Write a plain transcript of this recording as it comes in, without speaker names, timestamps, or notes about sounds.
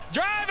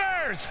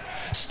Motors,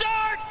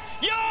 start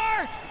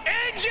your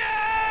engines!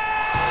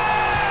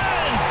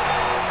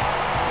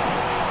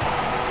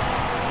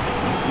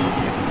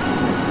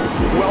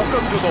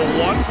 Welcome to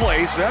the one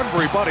place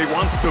everybody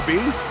wants to be.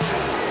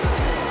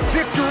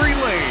 Victory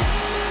Lane,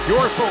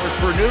 your source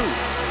for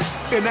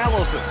news,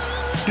 analysis,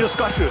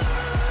 discussion,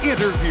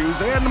 interviews,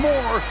 and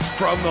more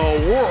from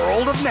the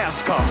world of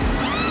NASCAR.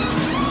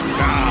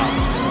 Now,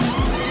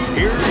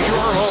 here's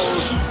your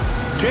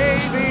host,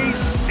 Davey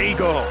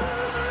Siegel.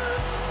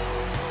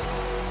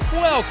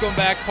 Welcome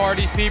back,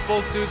 party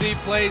people, to the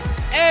place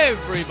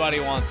everybody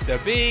wants to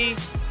be.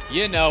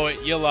 You know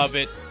it, you love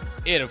it.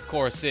 It, of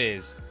course,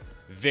 is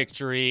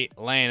Victory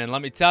Lane. And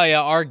let me tell you,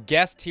 our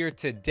guest here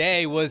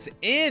today was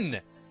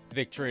in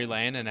Victory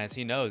Lane, and as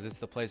he knows, it's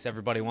the place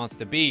everybody wants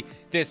to be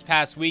this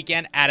past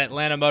weekend at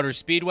Atlanta Motor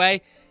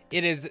Speedway.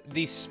 It is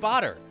the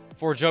spotter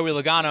for Joey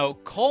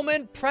Logano.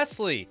 Coleman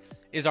Pressley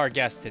is our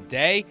guest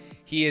today.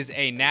 He is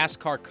a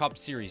NASCAR Cup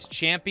Series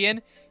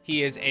champion.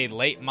 He is a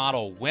late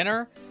model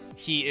winner.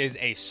 He is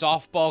a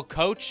softball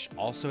coach,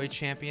 also a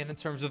champion in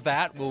terms of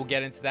that. We'll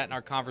get into that in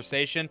our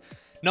conversation.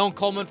 Known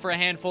Coleman for a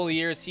handful of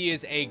years. He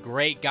is a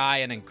great guy,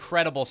 an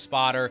incredible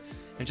spotter,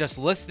 and just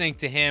listening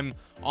to him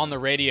on the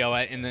radio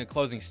in the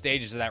closing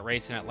stages of that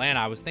race in Atlanta,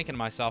 I was thinking to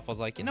myself, I was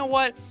like, you know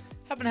what?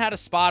 Haven't had a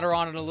spotter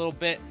on it a little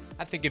bit.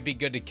 I think it'd be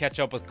good to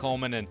catch up with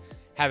Coleman and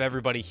have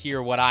everybody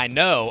hear what I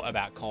know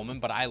about Coleman,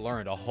 but I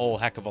learned a whole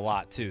heck of a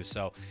lot too.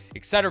 So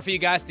excited for you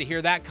guys to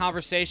hear that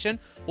conversation.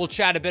 We'll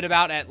chat a bit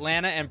about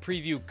Atlanta and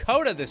preview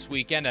COTA this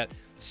weekend at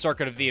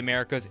Circuit of the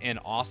Americas in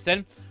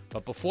Austin.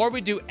 But before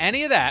we do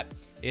any of that,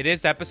 it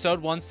is episode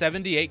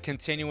 178,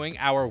 continuing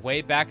our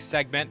way back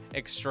segment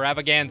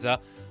extravaganza.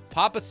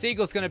 Papa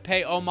Siegel's going to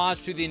pay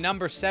homage to the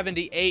number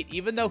 78.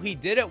 Even though he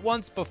did it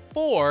once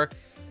before,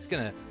 he's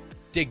going to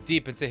dig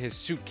deep into his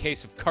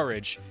suitcase of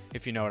courage,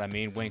 if you know what I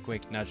mean. Wink,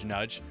 wink, nudge,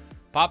 nudge.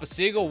 Papa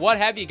Siegel, what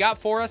have you got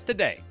for us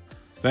today?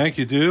 Thank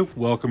you, Duve.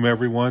 Welcome,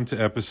 everyone,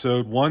 to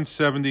episode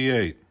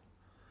 178.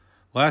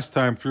 Last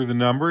time through the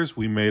numbers,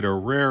 we made a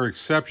rare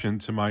exception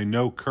to my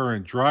no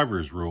current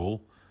drivers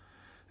rule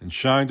and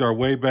shined our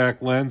way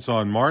back lens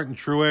on Martin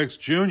Truex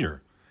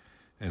Jr.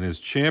 and his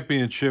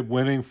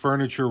championship-winning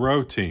Furniture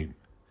Row team.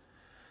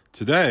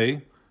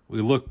 Today,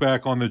 we look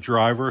back on the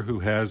driver who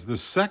has the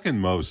second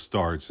most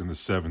starts in the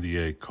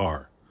 78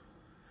 car.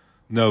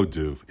 No,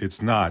 Duve,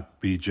 it's not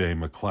B.J.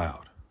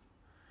 McLeod.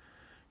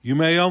 You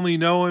may only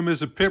know him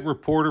as a pit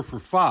reporter for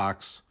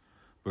Fox,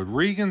 but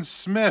Regan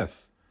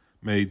Smith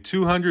made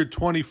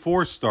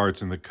 224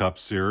 starts in the Cup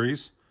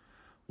Series,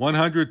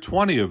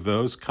 120 of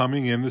those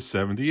coming in the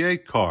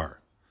 78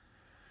 car.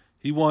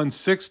 He won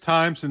 6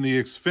 times in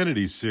the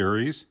Xfinity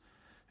Series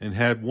and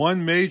had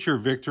one major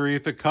victory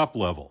at the Cup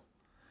level.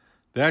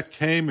 That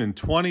came in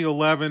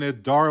 2011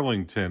 at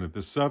Darlington at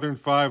the Southern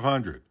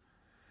 500.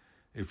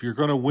 If you're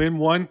going to win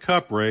one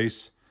Cup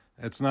race,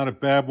 that's not a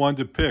bad one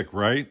to pick,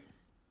 right?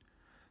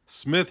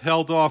 Smith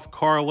held off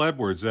Carl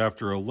Edwards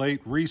after a late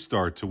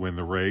restart to win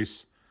the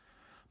race,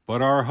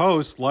 but our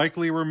host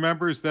likely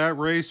remembers that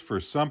race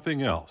for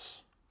something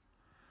else.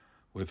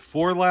 With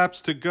 4 laps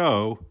to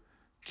go,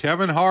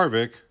 Kevin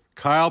Harvick,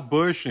 Kyle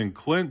Busch, and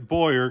Clint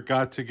Bowyer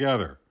got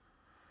together.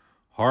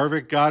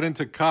 Harvick got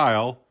into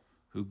Kyle,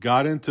 who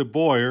got into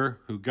Bowyer,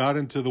 who got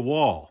into the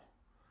wall.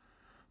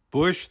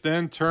 Busch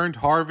then turned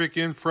Harvick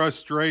in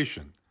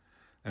frustration,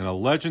 and a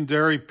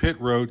legendary pit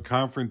road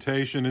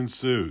confrontation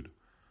ensued.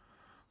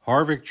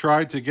 Harvick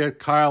tried to get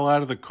Kyle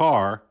out of the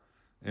car,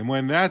 and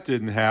when that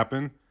didn't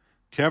happen,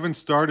 Kevin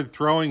started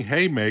throwing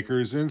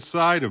haymakers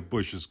inside of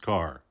Busch's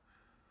car.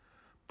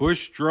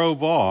 Busch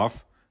drove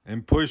off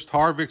and pushed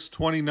Harvick's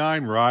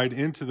 29 ride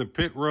into the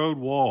pit road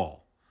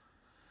wall.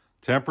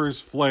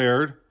 Tempers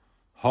flared,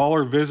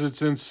 hauler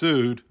visits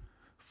ensued,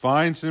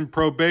 fines and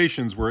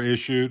probations were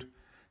issued,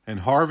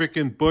 and Harvick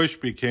and Busch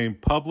became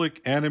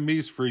public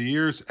enemies for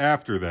years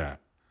after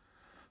that,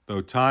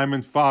 though time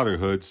and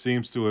fatherhood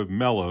seems to have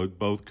mellowed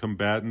both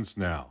combatants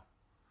now.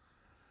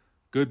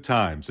 Good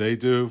times, eh,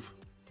 Duve?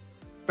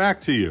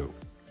 Back to you.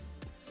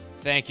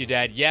 Thank you,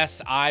 Dad.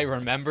 Yes, I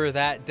remember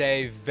that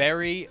day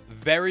very,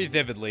 very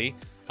vividly.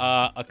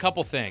 A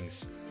couple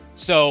things.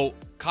 So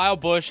Kyle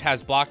Busch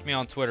has blocked me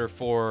on Twitter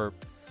for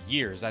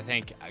years, I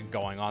think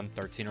going on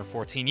 13 or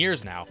 14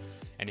 years now.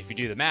 And if you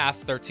do the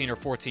math, 13 or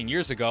 14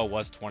 years ago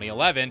was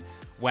 2011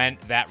 when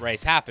that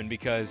race happened,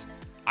 because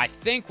I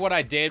think what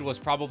I did was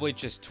probably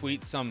just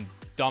tweet some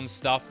dumb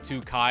stuff to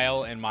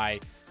Kyle in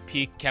my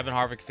peak Kevin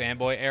Harvick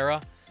fanboy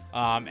era.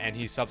 And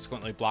he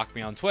subsequently blocked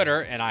me on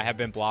Twitter, and I have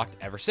been blocked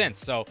ever since.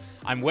 So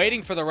I'm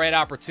waiting for the right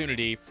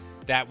opportunity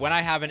that when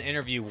I have an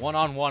interview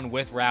one-on-one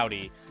with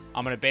Rowdy,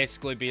 I'm going to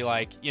basically be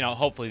like,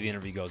 hopefully the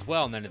interview goes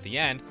well. And then at the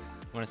end,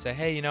 I'm going to say,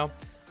 hey,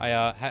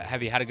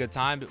 have you had a good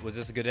time? Was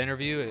this a good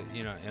interview?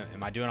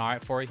 Am I doing all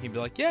right for you? He'd be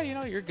like, yeah,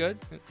 you're good.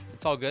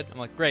 It's all good. I'm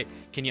like, great.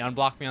 Can you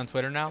unblock me on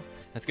Twitter now?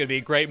 That's going to be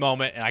a great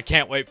moment, and I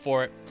can't wait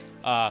for it.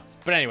 But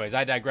anyways,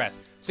 I digress.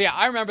 So yeah,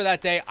 I remember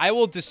that day. I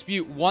will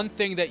dispute one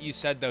thing that you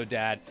said though,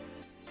 Dad.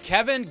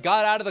 Kevin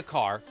got out of the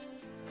car.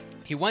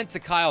 He went to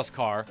Kyle's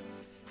car,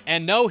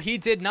 And no, he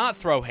did not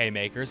throw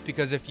haymakers,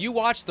 because if you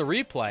watch the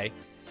replay,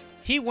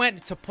 he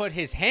went to put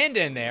his hand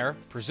in there,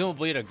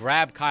 presumably to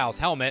grab Kyle's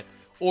helmet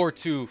or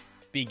to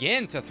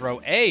begin to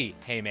throw a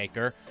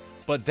haymaker.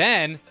 But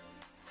then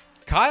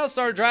Kyle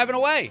started driving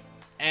away.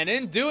 And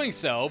in doing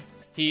so,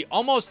 he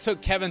almost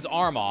took Kevin's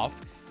arm off.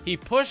 He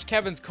pushed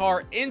Kevin's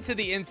car into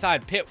the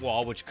inside pit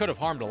wall, which could have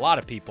harmed a lot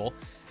of people.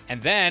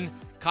 And then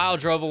Kyle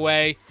drove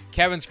away.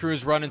 Kevin's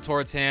crew's running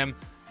towards him.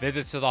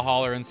 Visits to the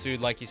hauler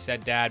ensued, like you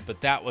said, Dad.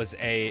 But that was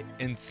a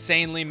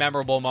insanely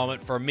memorable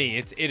moment for me.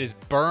 It is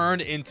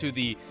burned into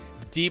the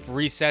deep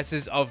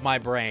recesses of my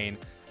brain.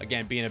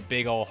 Again, being a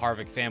big old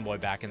Harvick fanboy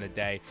back in the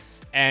day.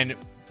 And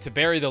to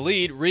bury the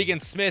lead, Regan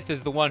Smith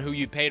is the one who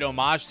you paid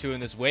homage to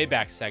in this way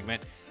back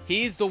segment.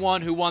 He's the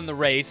one who won the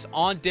race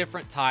on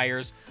different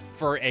tires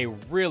for a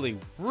really,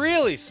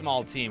 really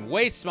small team,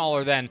 way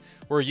smaller than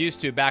we're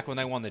used to back when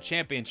they won the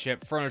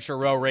championship. Furniture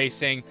Row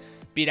Racing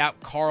beat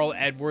out Carl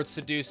Edwards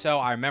to do so.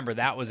 I remember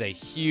that was a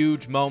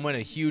huge moment,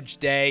 a huge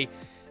day.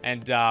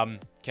 And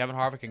Kevin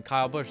Harvick and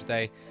Kyle Busch,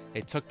 they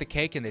took the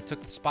cake and they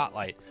took the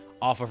spotlight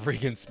off of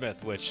Regan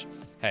Smith, which,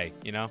 hey,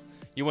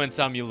 you win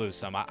some, you lose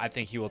some. I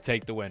think he will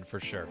take the win for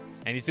sure.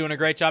 And he's doing a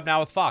great job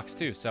now with Fox,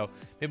 too. So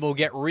maybe we'll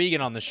get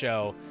Regan on the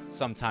show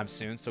sometime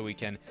soon so we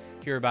can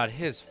hear about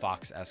his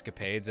Fox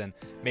escapades and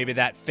maybe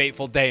that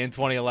fateful day in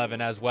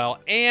 2011 as well.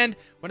 And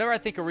whenever I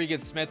think of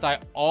Regan Smith, I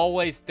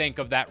always think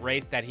of that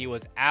race that he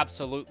was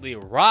absolutely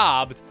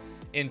robbed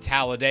in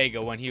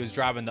Talladega when he was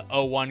driving the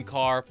 01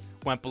 car,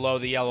 went below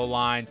the yellow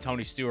line.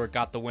 Tony Stewart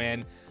got the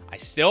win. I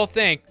still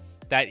think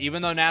that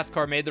even though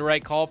NASCAR made the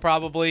right call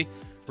probably,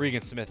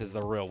 Regan Smith is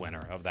the real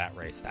winner of that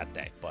race that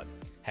day. But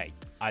hey,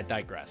 I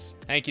digress.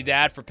 Thank you,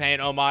 Dad, for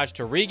paying homage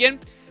to Regan.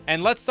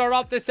 And let's start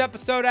off this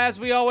episode, as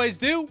we always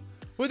do,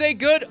 with a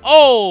good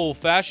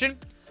old-fashioned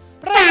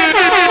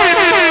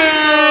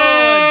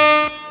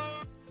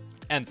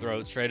and throw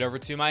it straight over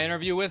to my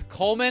interview with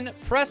Coleman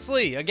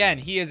Pressley. Again,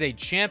 he is a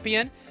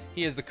champion.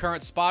 He is the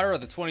current spotter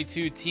of the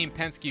 22 Team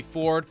Penske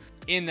Ford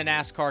in the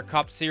NASCAR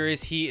Cup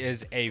Series. He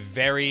is a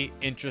very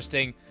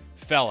interesting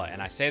fella,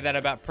 and I say that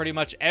about pretty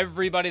much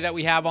everybody that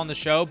we have on the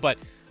show, but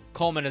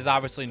Coleman is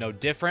obviously no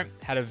different.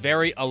 Had a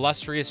very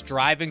illustrious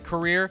driving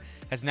career,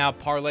 has now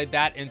parlayed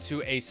that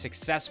into a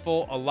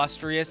successful,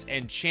 illustrious,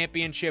 and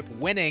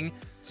championship-winning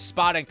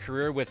spotting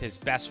career with his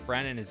best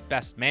friend and his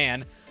best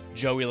man,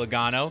 Joey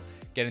Logano.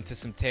 Get into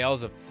some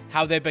tales of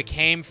how they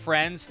became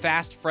friends,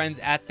 fast friends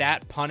at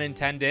that, pun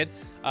intended,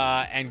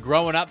 and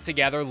growing up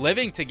together,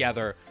 living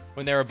together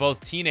when they were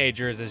both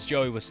teenagers as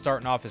Joey was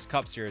starting off his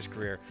Cup Series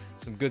career.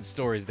 Some good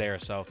stories there,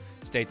 so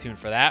stay tuned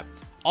for that.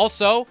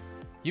 Also,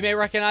 you may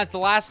recognize the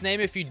last name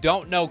if you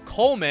don't know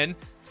Coleman.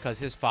 It's because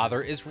his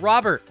father is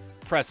Robert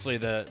Pressley,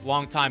 the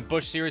longtime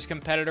Busch Series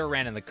competitor,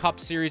 ran in the Cup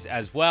Series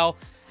as well,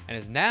 and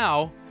is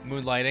now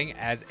moonlighting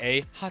as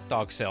a hot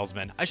dog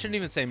salesman. I shouldn't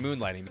even say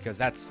moonlighting because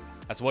that's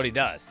what he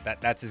does.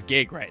 That's his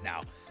gig right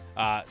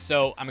now.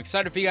 So I'm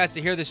excited for you guys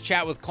to hear this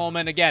chat with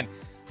Coleman. Again,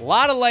 a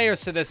lot of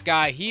layers to this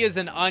guy. He is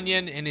an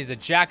onion, and he's a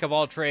jack of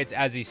all trades,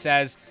 as he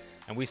says.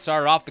 And we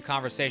started off the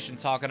conversation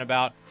talking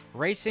about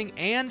racing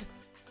and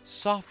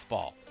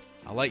softball.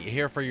 I'll let you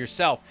hear for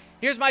yourself.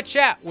 Here's my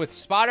chat with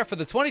spotter for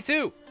the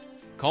 22,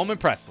 Coleman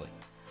Pressley.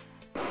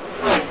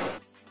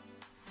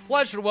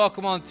 Pleasure to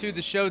welcome on to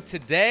the show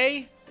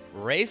today,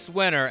 race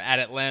winner at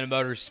Atlanta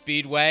Motor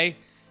Speedway.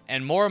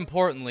 And more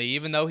importantly,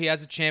 even though he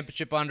has a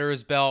championship under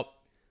his belt,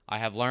 I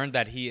have learned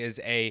that he is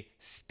a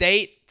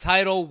state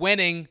title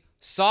winning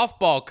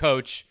softball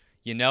coach.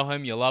 You know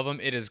him, you love him.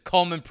 It is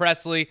Coleman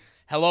Pressley.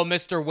 Hello,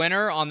 Mr.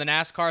 Winner, on the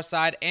NASCAR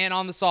side and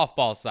on the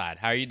softball side.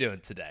 How are you doing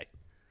today?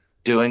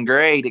 Doing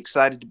great.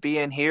 Excited to be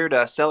in here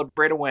to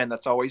celebrate a win.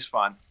 That's always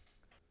fun.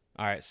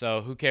 All right,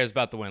 so who cares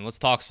about the win? Let's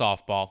talk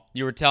softball.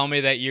 You were telling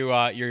me that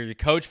you're your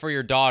coach for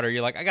your daughter.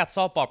 You're like, I got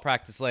softball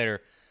practice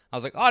later. I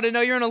was like, oh, I didn't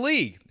know you're in a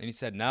league. And you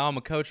said, no, I'm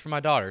a coach for my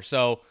daughter.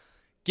 So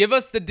give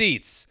us the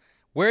deets.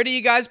 Where do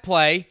you guys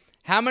play?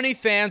 How many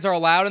fans are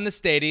allowed in the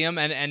stadium?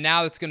 And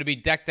now it's going to be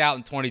decked out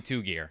in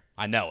 22 gear.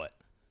 I know it.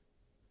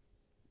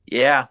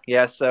 Yeah.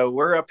 So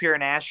we're up here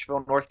in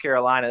Asheville, North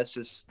Carolina. This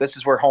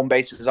is where home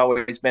base has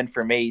always been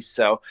for me.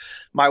 So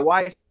my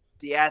wife is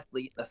the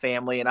athlete in the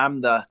family, and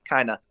I'm the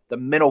kind of the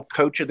mental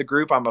coach of the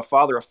group. I'm a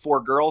father of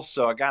 4 girls,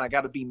 so I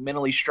got to be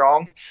mentally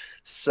strong.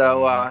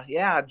 So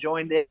I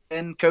joined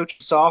in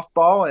coaching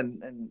softball,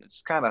 and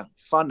it's kind of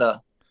fun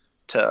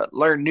to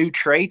learn new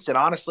traits. And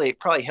honestly, it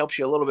probably helps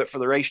you a little bit for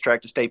the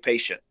racetrack to stay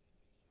patient.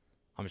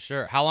 I'm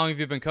sure. How long have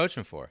you been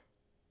coaching for?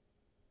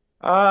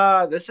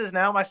 This is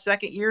now my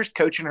second year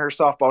coaching her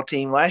softball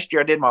team. Last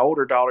year I did my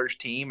older daughter's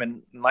team,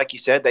 and like you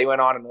said, they went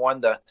on and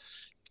won the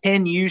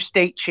 10U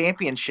state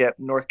championship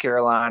in North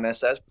Carolina.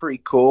 So that's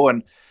pretty cool.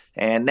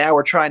 And now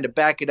we're trying to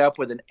back it up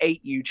with an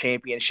 8U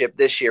championship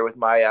this year with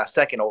my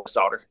second oldest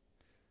daughter.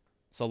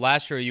 So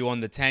last year you won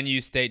the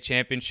 10U state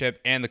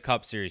championship and the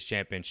Cup Series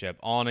championship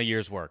all in a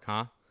year's work,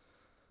 huh?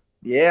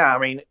 Yeah, I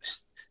mean,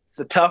 it's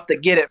the tough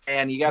that get it,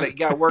 man. You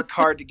gotta work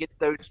hard to get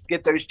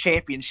those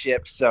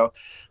championships. So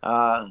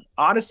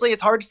honestly,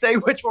 it's hard to say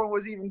which one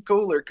was even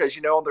cooler because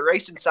on the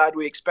racing side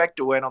we expect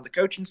to win. On the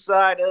coaching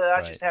side,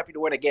 I was just happy to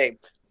win a game.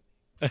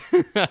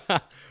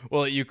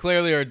 Well, you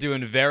clearly are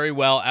doing very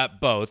well at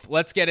both.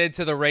 Let's get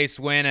into the race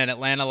win in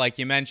Atlanta, like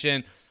you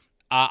mentioned.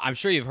 I'm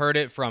sure you've heard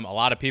it from a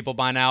lot of people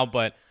by now,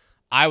 but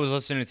I was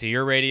listening to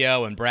your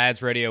radio and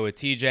Brad's radio with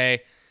TJ.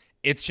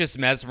 It's just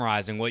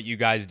mesmerizing what you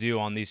guys do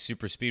on these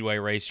super speedway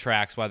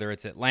racetracks, whether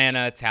it's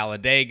Atlanta,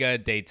 Talladega,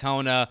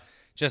 Daytona.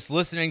 Just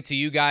listening to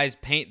you guys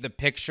paint the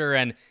picture,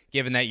 and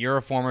given that you're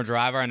a former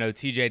driver, I know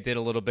TJ did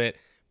a little bit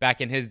back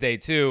in his day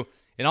too.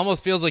 It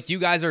almost feels like you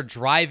guys are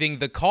driving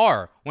the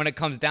car when it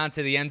comes down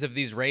to the ends of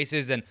these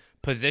races and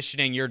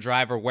positioning your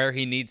driver where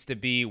he needs to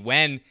be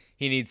when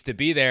he needs to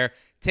be there.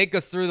 Take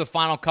us through the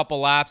final couple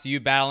laps, you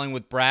battling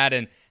with Brad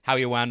and how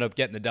you wound up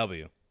getting the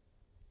W.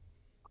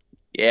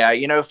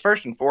 Yeah,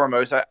 first and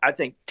foremost, I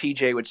think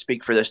TJ would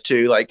speak for this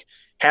too. Like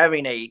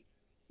having a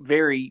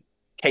very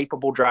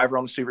capable driver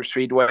on the super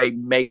speedway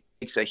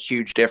makes a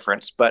huge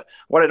difference. But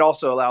what it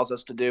also allows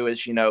us to do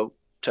is,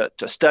 to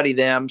study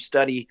them,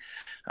 study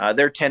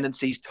their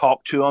tendencies,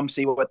 talk to them,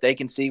 see what they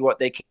can see, what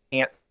they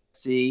can't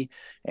see.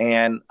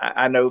 And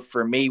I know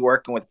for me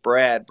working with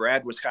Brad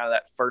was kind of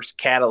that first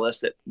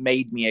catalyst that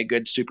made me a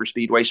good super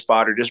speedway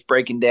spotter, just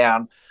breaking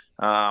down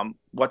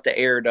what the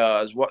air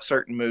does, what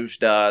certain moves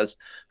does,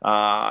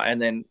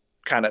 and then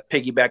kind of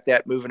piggyback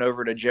that moving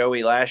over to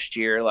Joey last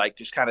year, like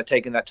just kind of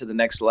taking that to the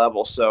next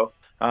level. So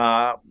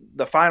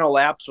the final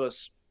laps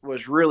was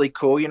really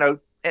cool.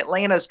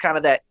 Atlanta's kind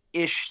of that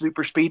ish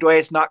super speedway.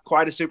 It's not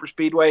quite a super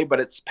speedway, but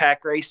it's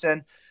pack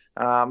racing.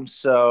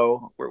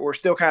 So we're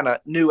still kind of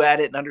new at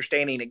it and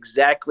understanding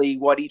exactly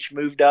what each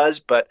move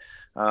does, but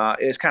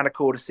it's kind of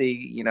cool to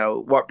see,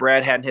 what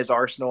Brad had in his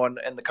arsenal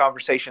and the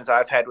conversations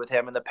I've had with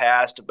him in the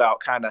past about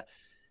kind of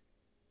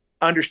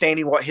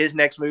understanding what his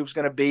next move is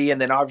going to be.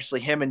 And then obviously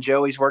him and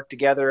Joey's worked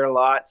together a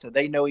lot, so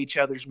they know each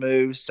other's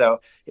moves.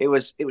 So it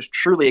was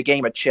truly a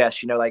game of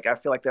chess. Like I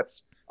feel like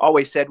that's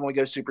always said when we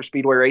go super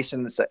speedway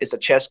racing, it's a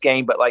chess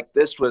game, but like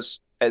this was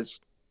as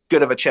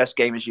good of a chess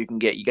game as you can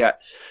get. You got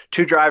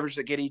two drivers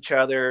that get each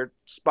other,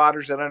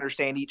 spotters that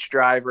understand each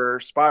driver,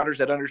 spotters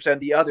that understand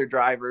the other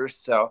drivers.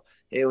 So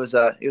it was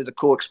a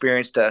cool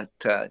experience to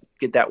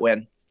get that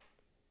win.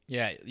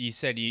 Yeah, you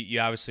said you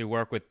obviously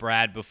worked with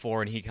Brad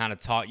before, and he kind of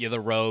taught you the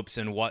ropes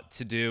and what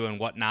to do and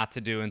what not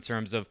to do in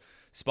terms of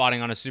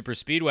spotting on a super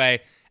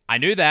speedway. I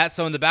knew that,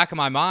 so in the back of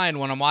my mind,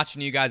 when I'm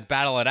watching you guys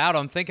battle it out,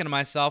 I'm thinking to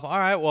myself, all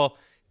right, well,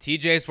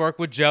 TJ's worked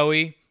with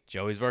Joey,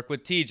 Joey's worked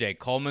with TJ,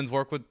 Coleman's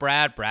worked with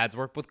Brad, Brad's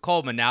worked with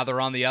Coleman. Now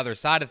they're on the other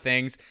side of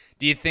things.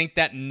 Do you think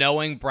that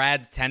knowing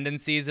Brad's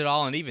tendencies at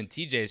all, and even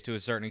TJ's to a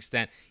certain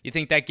extent, you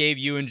think that gave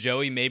you and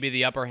Joey maybe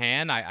the upper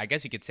hand? I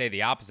guess you could say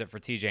the opposite for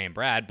TJ and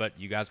Brad, but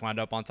you guys wound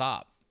up on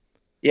top.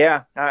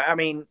 Yeah, I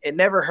mean, it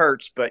never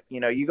hurts, but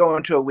you go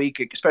into a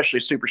week, especially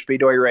a super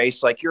speedway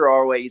race, like you're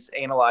always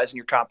analyzing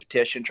your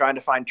competition, trying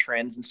to find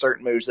trends in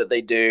certain moves that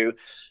they do.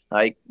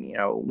 Like,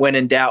 when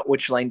in doubt,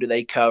 which lane do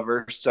they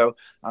cover? So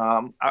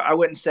I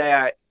wouldn't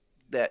say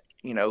that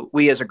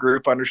we as a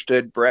group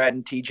understood Brad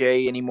and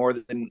TJ any more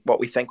than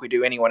what we think we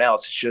do anyone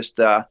else. It's just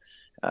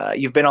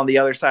you've been on the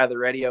other side of the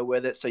radio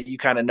with it, so you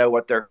kind of know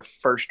what their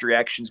first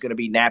reaction is going to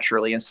be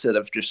naturally instead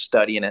of just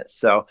studying it.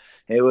 So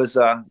it was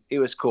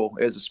cool.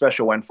 It was a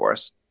special win for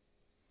us.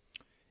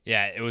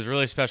 Yeah, it was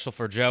really special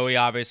for Joey.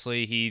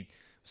 Obviously, he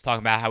was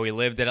talking about how he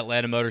lived at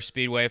Atlanta Motor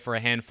Speedway for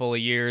a handful of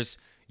years.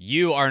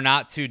 You are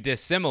not too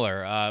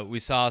dissimilar. We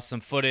saw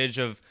some footage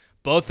of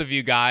both of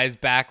you guys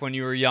back when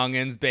you were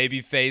youngins,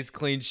 baby face,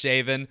 clean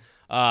shaven,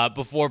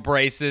 before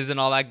braces and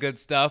all that good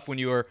stuff when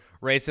you were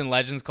racing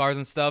Legends cars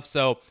and stuff.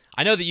 So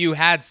I know that you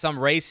had some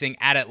racing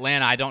at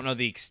Atlanta. I don't know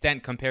the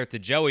extent compared to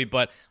Joey,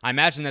 but I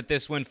imagine that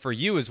this win for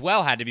you as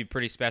well had to be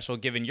pretty special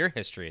given your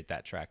history at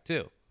that track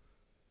too.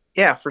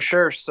 Yeah, for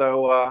sure.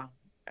 So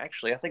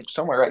actually, I think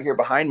somewhere right here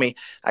behind me,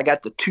 I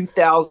got the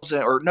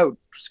 2000 or no,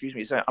 excuse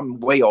me, I'm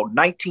way old.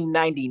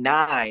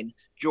 1999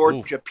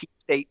 Georgia Peak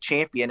State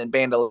champion in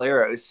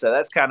Bandoleros. So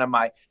that's kind of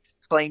my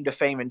claim to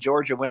fame in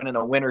Georgia, winning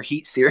a winter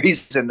heat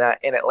series in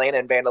Atlanta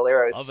and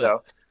Bandoleros. Love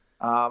so,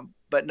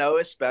 but no,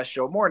 it's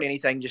special more than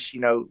anything. Just,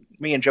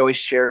 me and Joey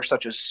share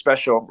such a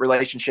special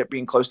relationship,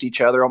 being close to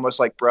each other,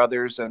 almost like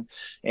brothers.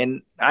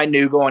 And I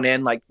knew going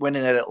in, like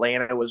winning at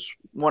Atlanta was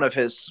one of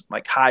his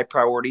like high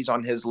priorities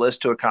on his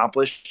list to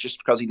accomplish, just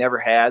because he never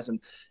has,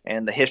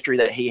 and the history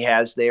that he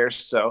has there.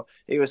 So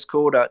it was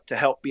cool to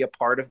help be a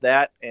part of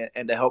that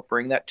and to help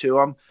bring that to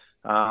him.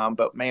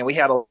 But man, we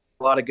had a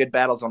lot of good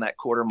battles on that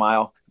quarter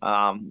mile.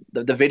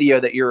 The video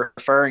that you're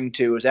referring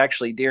to was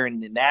actually during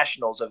the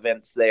Nationals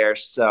events there.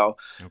 So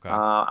Okay.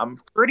 I'm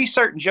pretty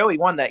certain Joey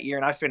won that year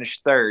and I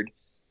finished third.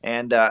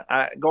 And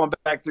going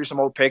back through some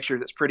old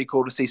pictures, it's pretty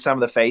cool to see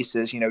some of the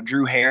faces.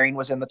 Drew Herring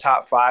was in the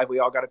top 5. We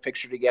all got a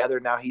picture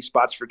together. Now he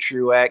spots for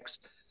Truex.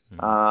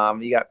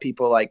 You got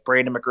people like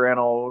Brandon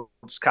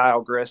McReynolds,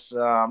 Kyle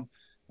Grissom,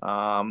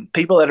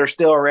 people that are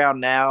still around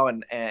now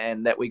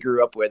and that we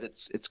grew up with.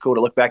 It's cool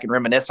to look back and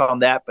reminisce on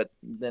that, but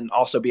then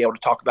also be able to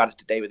talk about it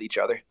today with each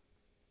other.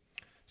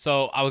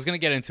 So I was going to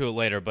get into it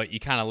later, but you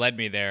kind of led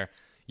me there.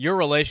 Your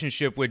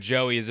relationship with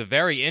Joey is a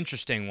very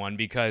interesting one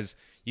because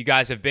you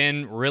guys have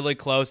been really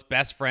close,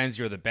 best friends.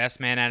 You're the best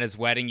man at his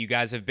wedding. You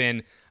guys have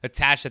been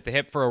attached at the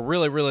hip for a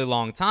really, really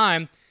long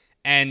time,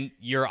 and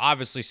you're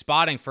obviously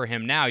spotting for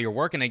him now. You're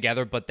working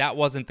together, but that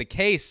wasn't the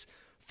case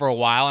for a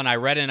while, and I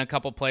read in a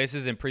couple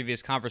places in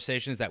previous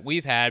conversations that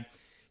we've had,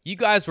 you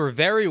guys were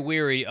very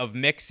weary of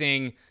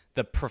mixing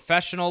the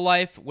professional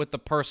life with the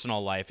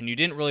personal life, and you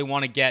didn't really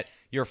want to get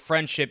your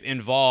friendship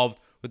involved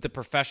with the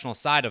professional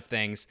side of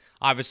things.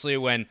 Obviously,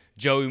 when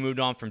Joey moved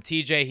on from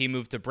TJ, he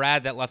moved to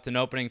Brad. That left an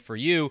opening for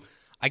you.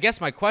 I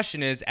guess my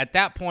question is, at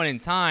that point in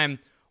time,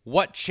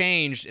 what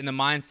changed in the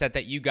mindset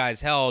that you guys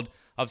held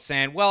of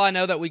saying, well, I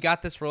know that we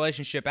got this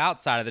relationship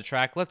outside of the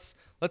track. Let's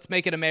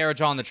make it a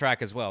marriage on the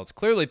track as well. It's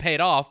clearly paid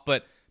off,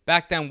 but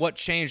back then, what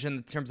changed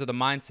in terms of the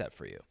mindset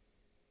for you?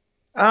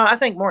 I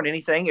think more than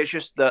anything, it's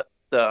just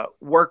the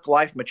work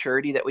life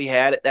maturity that we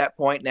had at that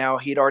point. Now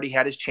he'd already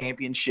had his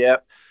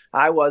championship.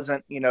 I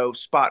wasn't,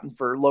 spotting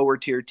for lower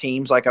tier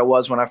teams like I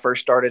was when I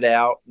first started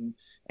out,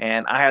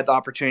 and I had the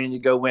opportunity to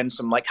go win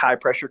some like high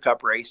pressure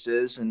cup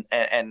races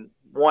and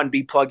one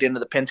be plugged into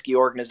the Penske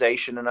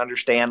organization and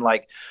understand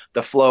like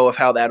the flow of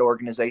how that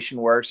organization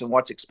works and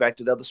what's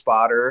expected of the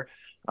spotter.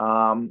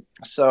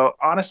 So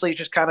honestly,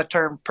 just kind of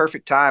turned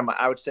perfect time.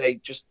 I would say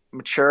just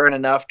maturing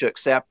enough to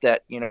accept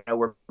that,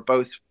 we're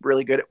both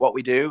really good at what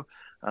we do.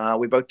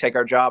 We both take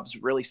our jobs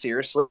really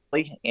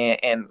seriously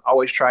and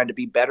always trying to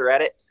be better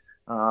at it.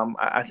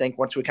 I think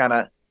once we kind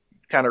of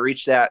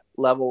reached that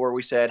level where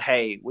we said,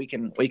 hey, we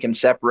can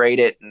separate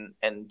it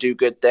and do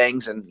good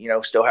things and,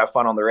 still have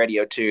fun on the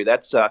radio too.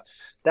 That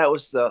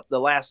was the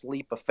last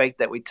leap of faith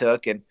that we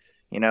took. And,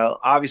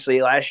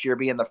 obviously last year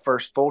being the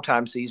first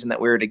full-time season that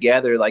we were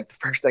together, like the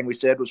first thing we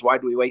said was, why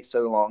do we wait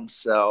so long?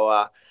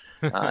 So,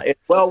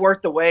 it's well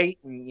worth the wait.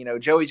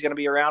 And, Joey's going to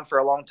be around for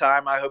a long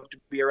time. I hope to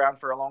be around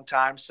for a long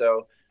time.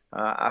 So,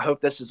 I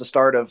hope this is the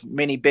start of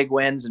many big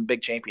wins and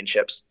big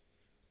championships.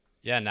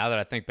 Yeah, now that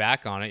I think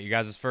back on it, you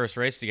guys' first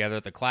race together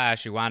at the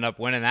Clash, you wound up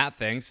winning that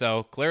thing.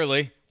 So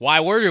clearly,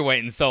 why were you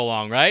waiting so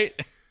long, right?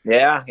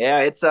 Yeah.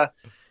 It's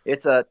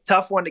a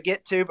tough one to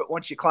get to, but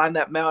once you climb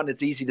that mountain,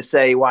 it's easy to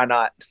say, why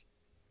not?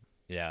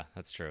 Yeah,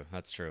 that's true.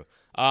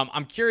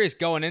 I'm curious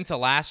going into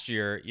last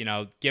year,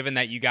 given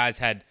that you guys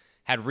had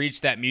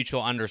reached that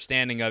mutual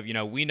understanding of,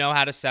 we know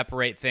how to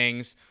separate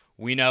things.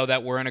 We know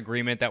that we're in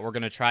agreement that we're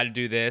going to try to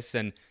do this.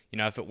 And,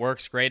 if it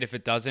works, great. If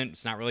it doesn't,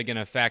 it's not really going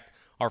to affect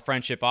our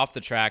friendship off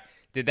the track.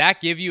 Did that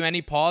give you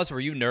any pause? Were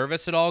you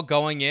nervous at all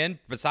going in?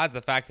 Besides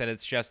the fact that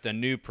it's just a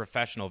new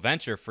professional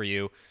venture for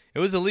you, it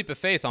was a leap of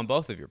faith on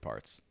both of your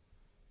parts.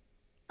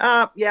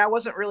 Yeah, I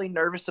wasn't really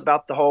nervous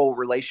about the whole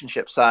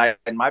relationship side.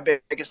 And my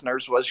biggest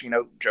nerves was,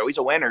 Joey's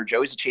a winner.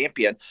 Joey's a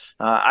champion.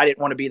 I didn't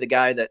want to be the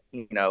guy that,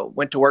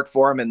 went to work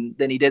for him and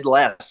then he did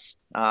less.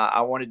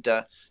 I wanted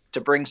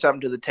to bring something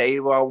to the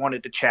table. I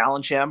wanted to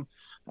challenge him.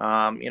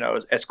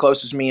 As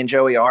close as me and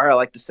Joey are, I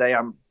like to say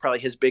I'm probably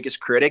his biggest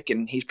critic,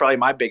 and he's probably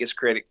my biggest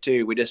critic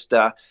too. We just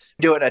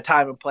do it at a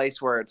time and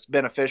place where it's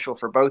beneficial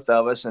for both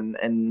of us,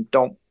 and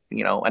don't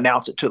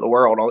announce it to the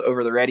world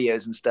over the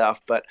radios and stuff.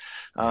 But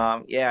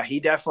yeah, he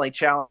definitely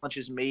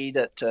challenges me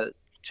to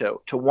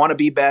want to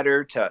be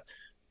better, to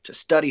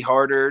study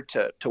harder,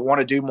 to want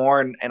to do more,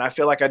 and I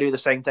feel like I do the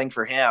same thing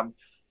for him.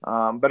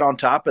 But on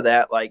top of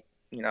that, like,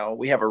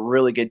 we have a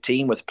really good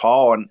team with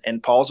Paul,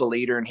 and Paul's a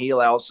leader, and he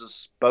allows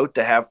us both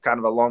to have kind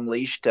of a long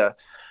leash to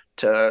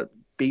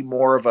be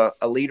more of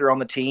a leader on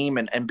the team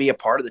and be a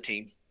part of the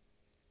team.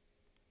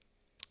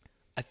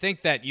 I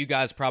think that you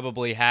guys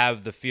probably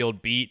have the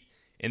field beat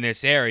in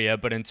this area,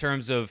 but in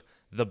terms of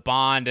the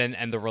bond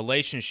and the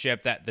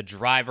relationship that the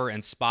driver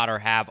and spotter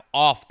have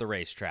off the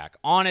racetrack,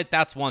 on it,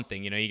 that's one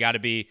thing. You got to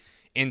be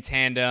in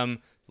tandem,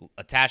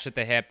 attached at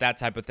the hip, that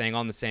type of thing,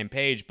 on the same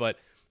page. But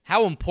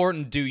how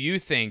important do you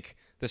think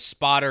the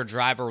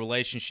spotter-driver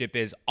relationship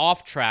is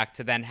off track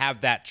to then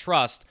have that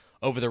trust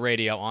over the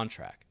radio on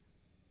track?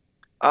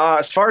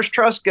 As far as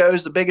trust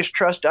goes, the biggest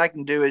trust I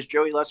can do is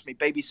Joey lets me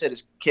babysit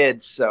his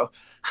kids. So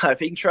if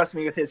he can trust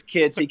me with his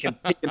kids, he can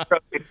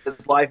trust me with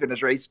his life and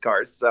his race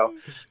cars. So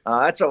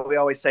that's what we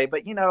always say.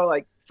 But,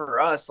 like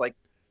for us, like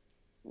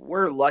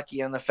we're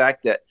lucky in the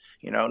fact that,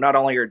 not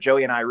only are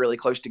Joey and I really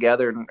close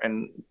together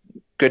and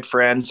good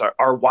friends,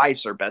 our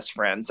wives are best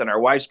friends, and our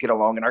wives get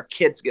along and our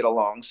kids get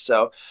along.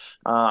 So,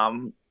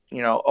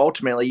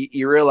 ultimately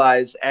you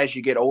realize as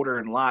you get older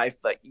in life,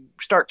 like you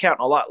start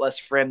counting a lot less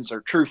friends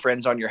or true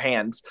friends on your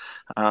hands.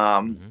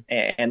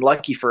 And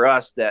lucky for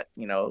us that,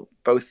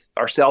 both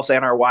ourselves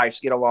and our wives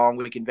get along.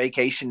 We can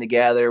vacation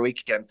together. We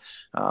can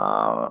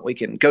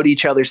go to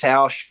each other's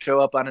house, show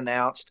up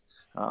unannounced.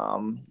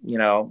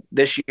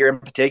 This year in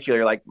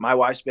particular, like my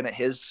wife's been at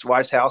his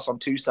wife's house on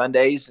 2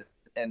 Sundays,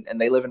 and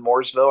they live in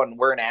Mooresville and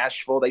we're in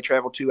Asheville. They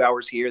travel 2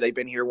 hours here. They've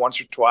been here once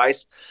or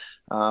twice.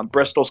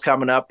 Bristol's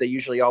coming up. They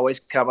usually always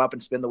come up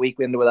and spend the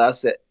weekend with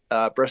us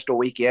at Bristol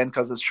weekend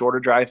because it's shorter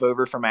drive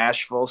over from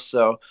Asheville.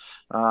 So,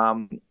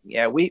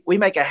 yeah, we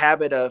make a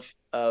habit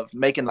of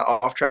making the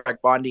off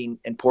track bonding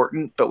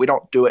important, but we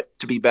don't do it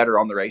to be better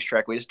on the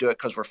racetrack. We just do it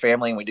because we're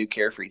family and we do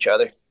care for each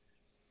other.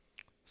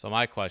 So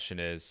my question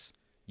is,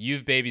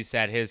 you've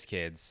babysat his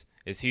kids.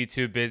 Is he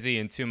too busy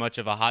and too much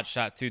of a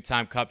hotshot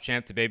two-time Cup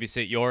champ to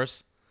babysit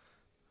yours?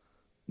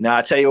 Now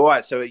I tell you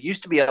what, so it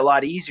used to be a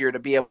lot easier to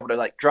be able to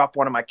like drop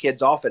one of my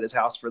kids off at his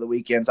house for the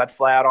weekends. I'd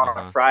fly out on a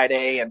Uh-huh.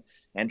 Friday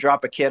and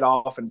drop a kid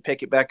off and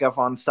pick it back up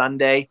on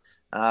Sunday.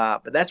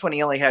 But that's when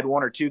he only had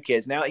one or two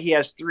kids. Now he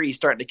has three,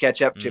 starting to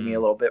catch up to me a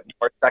Mm. little bit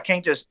more. I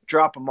can't just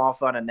drop them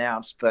off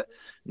unannounced. But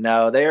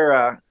no,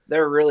 they're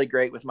really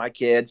great with my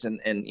kids, and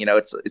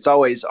it's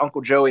always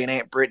Uncle Joey and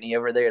Aunt Brittany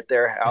over there at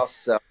their house.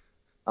 So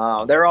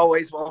I they're love it.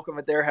 always welcome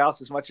at their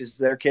house as much as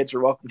their kids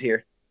are welcomed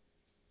here.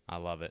 I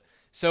love it.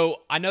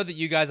 So I know that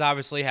you guys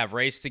obviously have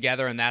raced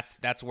together, and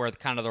that's where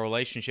kind of the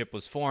relationship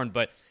was formed.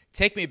 But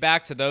take me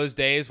back to those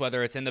days,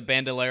 whether it's in the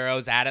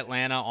Bandoleros at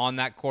Atlanta on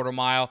that quarter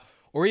mile,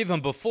 or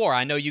even before.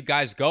 I know you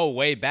guys go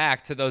way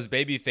back to those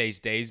babyface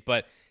days,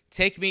 but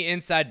take me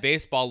inside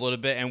baseball a little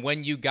bit, and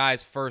when you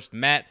guys first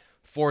met,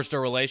 forged a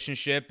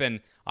relationship,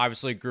 and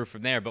obviously grew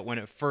from there. But when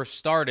it first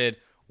started,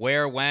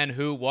 where, when,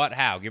 who, what,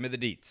 how? Give me the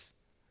deets.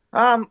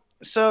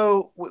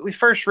 So we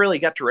first really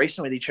got to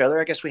racing with each other.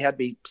 I guess we had to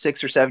be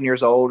 6 or 7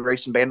 years old,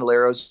 racing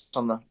Bandoleros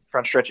on the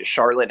front stretch at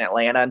Charlotte and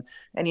Atlanta.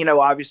 And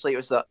obviously it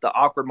was the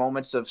awkward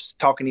moments of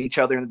talking to each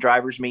other in the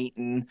driver's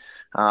meeting,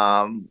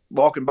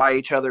 walking by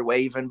each other,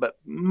 waving. But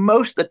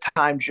most of the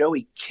time,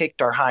 Joey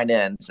kicked our hind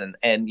ends,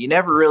 and you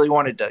never really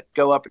wanted to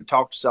go up and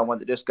talk to someone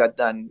that just got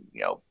done,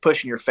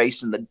 pushing your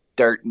face in the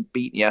dirt and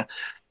beating you.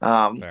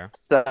 Fair.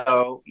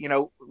 So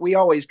we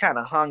always kind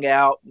of hung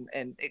out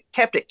and it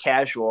kept it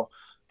casual.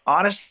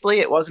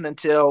 Honestly, it wasn't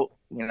until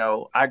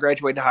I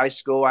graduated high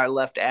school, I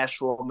left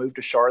Asheville, moved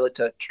to Charlotte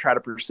to try to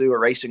pursue a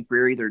racing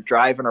career, either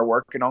driving or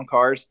working on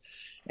cars.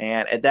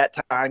 And at that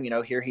time,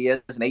 here he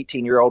is, an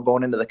 18-year-old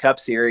going into the Cup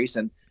Series,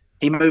 and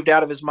he moved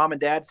out of his mom and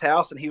dad's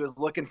house, and he was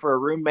looking for a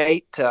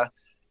roommate to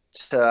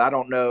I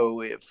don't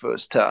know if it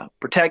was to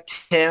protect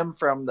him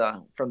from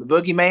the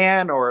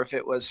boogeyman or if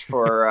it was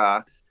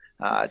for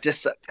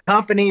just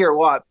company or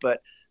what.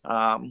 But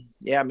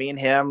yeah, me and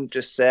him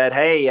just said,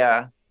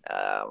 hey.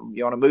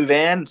 You want to move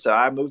in? So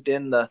I moved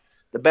in the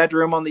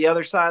bedroom on the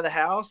other side of the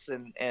house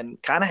and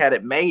kind of had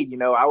it made.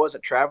 I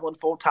wasn't traveling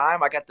full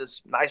time. I got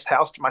this nice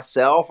house to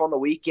myself on the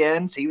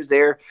weekends. He was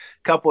there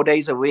a couple of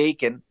days a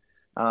week. And,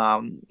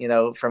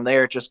 from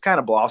there, it just kind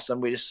of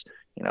blossomed. We just,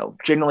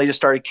 generally just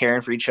started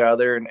caring for each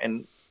other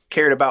and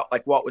cared about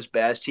like what was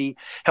best. He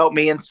helped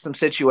me in some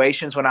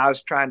situations when I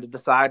was trying to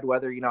decide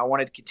whether, I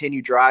wanted to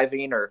continue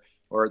driving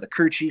or the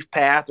crew chief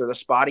path or the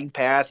spotting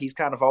path. He's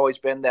kind of always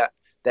been that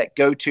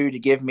go-to to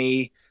give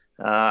me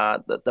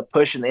the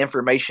push and the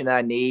information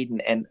I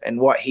need and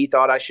what he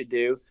thought I should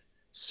do.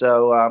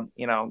 So,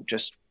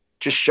 just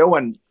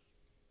showing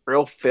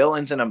real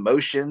feelings and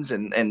emotions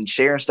and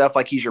sharing stuff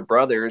like he's your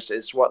brothers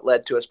is what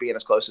led to us being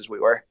as close as we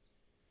were.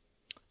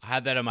 I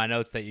had that in my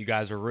notes that you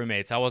guys were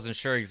roommates. I wasn't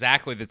sure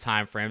exactly the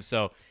time frame,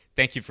 so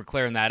thank you for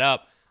clearing that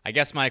up. I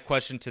guess my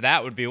question to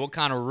that would be, what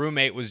kind of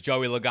roommate was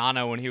Joey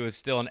Logano when he was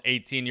still an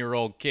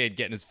 18-year-old kid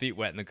getting his feet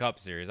wet in the Cup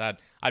Series?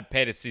 I'd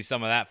pay to see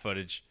some of that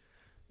footage.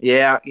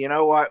 Yeah, you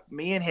know what?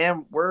 Me and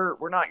him, we're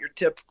not your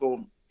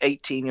typical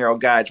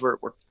 18-year-old guys. We're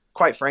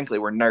quite frankly,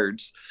 we're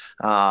nerds.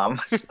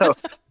 So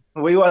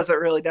we wasn't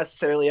really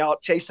necessarily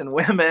out chasing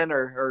women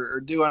or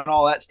doing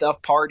all that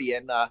stuff,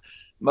 partying.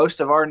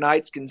 Most of our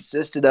nights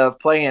consisted of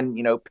playing,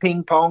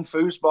 ping pong,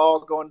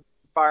 foosball, going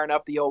firing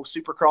up the old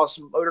Supercross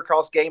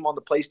motocross game on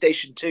the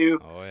PlayStation 2,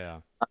 Oh, yeah.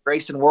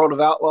 racing World of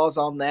Outlaws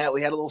on that.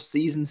 We had a little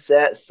season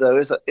set, so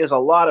it was a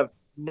lot of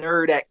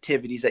nerd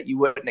activities that you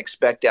wouldn't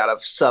expect out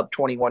of sub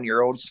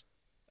 21-year-olds.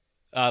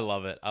 I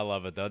love it. I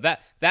love it though.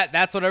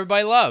 That's what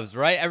everybody loves,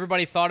 right?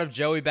 Everybody thought of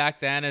Joey back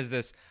then as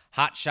this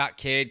hotshot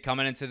kid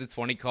coming into the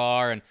 20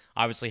 car and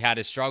obviously had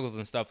his struggles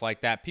and stuff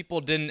like that. People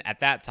didn't, at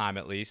that time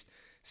at least,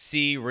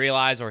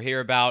 realize, or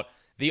hear about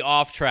the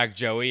off-track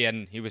Joey,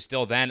 and he was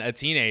still then a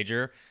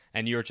teenager,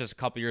 and you were just a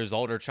couple years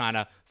older trying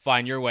to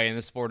find your way in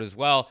the sport as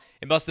well.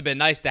 It must have been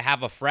nice to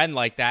have a friend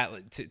like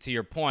that, to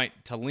your point,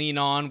 to lean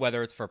on,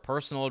 whether it's for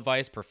personal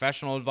advice,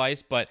 professional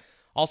advice, but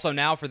also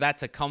now for that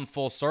to come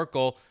full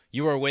circle.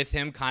 You were with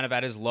him kind of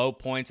at his low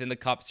points in the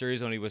Cup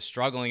Series when he was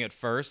struggling at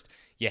first.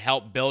 You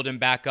helped build him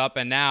back up,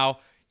 and now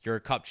you're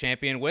a Cup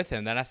champion with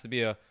him. That has to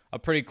be a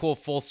pretty cool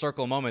full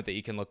circle moment that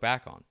you can look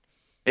back on.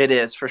 It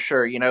is for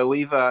sure.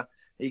 We've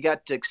you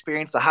got to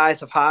experience the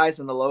highest of highs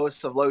and the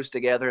lowest of lows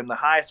together, and the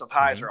highest of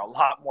highs Mm-hmm. are a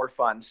lot more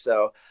fun.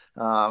 So,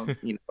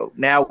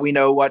 now we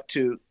know what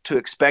to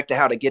expect,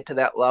 how to get to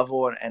that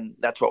level, and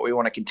that's what we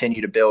want to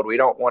continue to build. We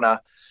don't want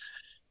to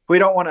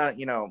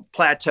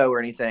plateau or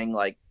anything.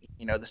 Like,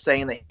 the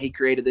saying that he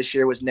created this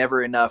year was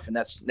never enough, and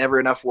that's never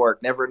enough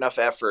work, never enough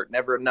effort,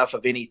 never enough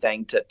of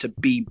anything to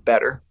be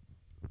better.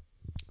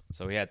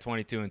 So we had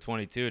 22 and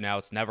 22. Now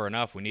it's never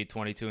enough. We need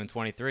 22 and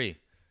 23.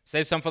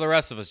 Save some for the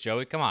rest of us,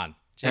 Joey. Come on.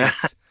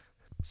 Jeez.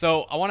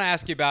 So I want to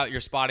ask you about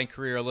your spotting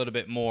career a little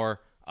bit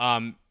more.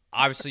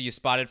 Obviously, you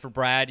spotted for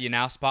Brad. You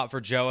now spot for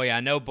Joey. I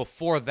know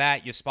before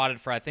that you spotted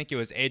for, I think it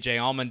was A.J.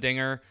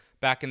 Allmendinger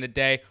back in the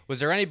day. Was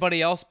there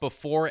anybody else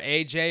before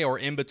A.J. or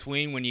in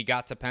between when you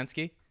got to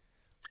Penske?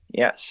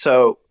 Yeah.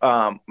 So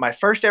my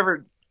first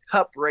ever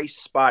Cup race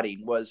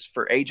spotting was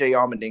for A.J.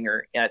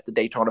 Allmendinger at the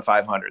Daytona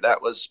 500.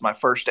 That was my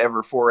first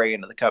ever foray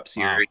into the Cup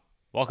Wow. Series.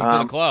 Welcome to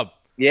the club.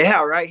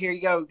 Yeah, right. Here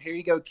you go. Here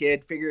you go,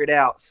 kid. Figure it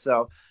out.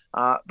 So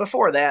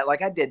before that,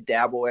 like I did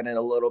dabble in it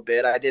a little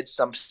bit. I did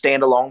some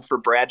standalone for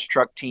Brad's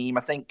truck team.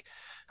 I think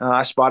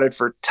I spotted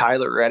for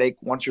Tyler Reddick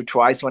once or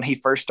twice when he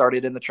first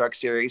started in the truck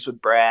series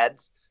with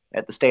Brad's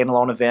at the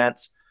standalone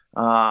events.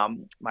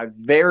 My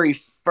very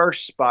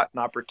first spotting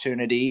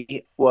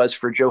opportunity was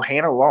for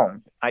Johanna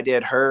Long. I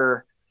did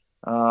her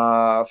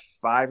 5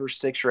 or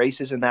 6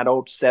 races in that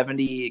old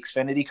 70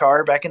 Xfinity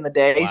car back in the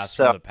day. Blast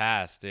from the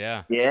past,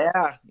 yeah.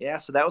 Yeah.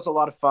 So that was a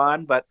lot of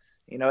fun. But,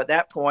 at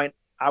that point,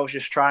 I was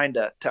just trying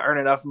to earn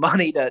enough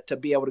money to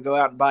be able to go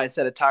out and buy a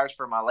set of tires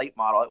for my late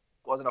model. It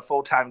wasn't a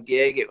full-time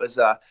gig. It was,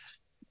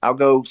 I'll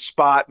go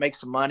spot, make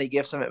some money,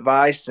 give some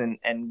advice,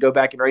 and go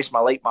back and race my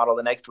late model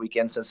the next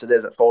weekend since it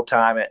isn't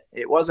full-time.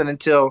 It wasn't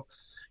until,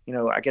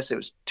 I guess it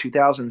was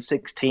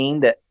 2016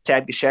 that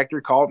Tad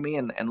Geschecter called me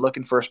and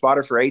looking for a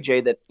spotter for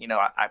AJ that,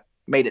 I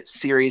made it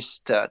serious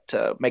to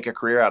make a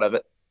career out of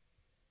it.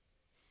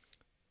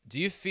 Do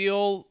you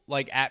feel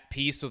like at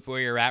peace with where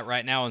you're at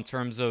right now in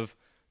terms of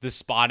the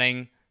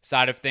spotting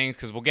side of things?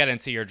 Because we'll get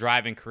into your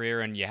driving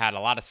career, and you had a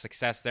lot of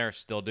success there.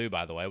 Still do,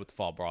 by the way, with the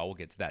Fall Brawl. We'll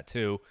get to that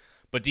too.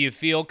 But do you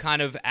feel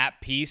kind of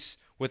at peace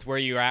with where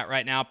you're at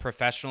right now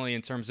professionally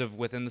in terms of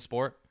within the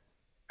sport?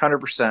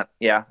 100%.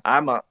 Yeah,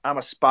 I'm a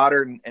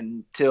spotter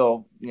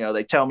until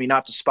they tell me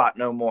not to spot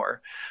no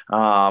more.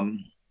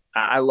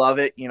 I love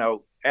it.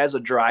 As a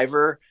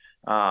driver,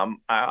 I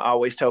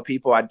always tell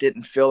people I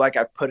didn't feel like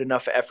I put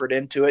enough effort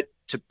into it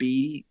to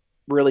be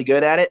really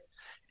good at it.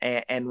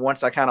 And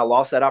once I kind of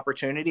lost that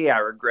opportunity, I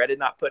regretted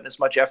not putting as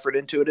much effort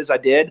into it as I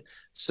did.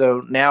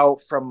 So now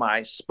from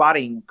my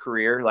spotting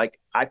career, like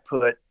I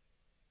put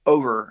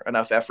over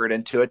enough effort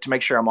into it to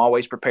make sure I'm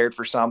always prepared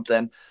for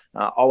something,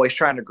 always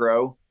trying to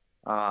grow,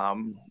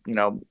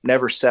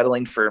 never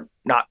settling for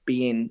not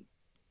being,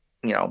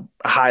 a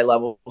high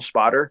level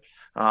spotter.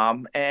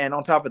 And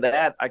on top of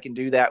that, I can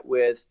do that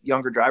with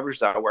younger drivers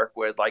that I work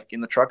with, like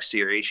in the truck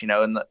series. In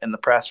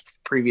the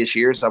previous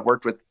years, I've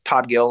worked with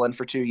Todd Gilliland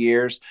for 2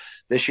 years.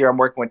 This year, I'm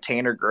working with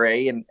Tanner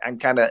Gray, and I'm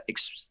kind of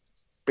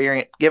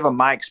give them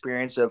my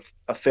experience of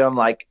feeling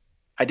like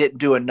I didn't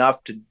do enough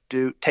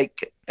to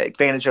take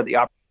advantage of the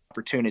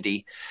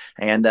opportunity,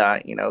 and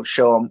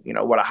show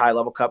them what a high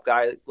level Cup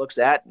guy looks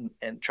at,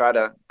 and try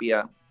to be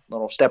a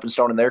little stepping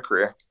stone in their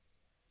career.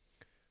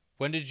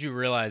 When did you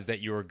realize that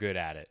you were good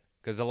at it?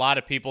 Because a lot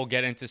of people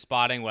get into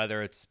spotting,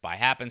 whether it's by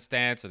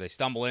happenstance or they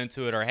stumble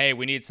into it, or, hey,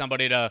 we need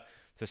somebody to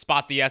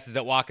spot the S's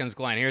at Watkins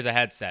Glen. Here's a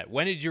headset.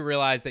 When did you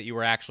realize that you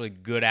were actually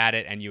good at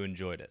it and you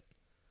enjoyed it?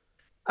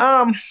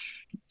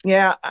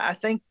 Yeah, I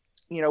think,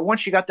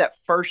 once you got that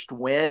first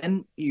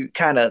win, you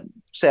kind of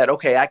said,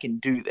 okay, I can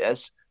do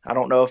this. I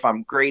don't know if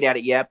I'm great at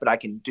it yet, but I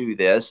can do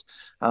this.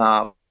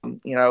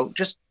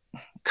 Just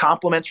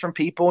compliments from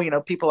people,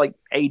 people like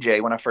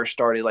AJ, when I first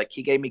started, like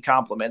he gave me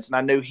compliments, and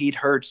I knew he'd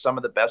heard some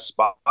of the best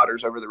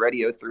spotters over the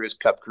radio through his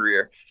Cup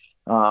career.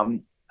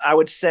 I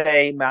would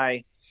say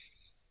my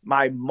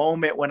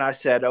moment when I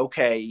said,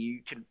 okay,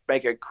 you can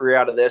make a career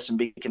out of this and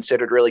be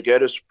considered really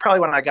good, is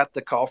probably when I got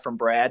the call from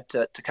Brad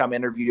to come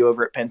interview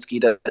over at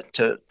Penske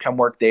to come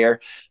work there.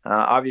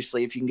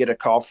 Obviously, if you can get a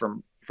call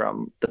from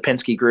the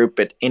Penske group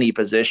at any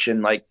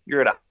position, like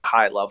you're at a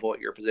high level at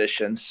your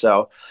position.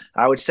 So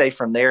I would say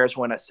from there is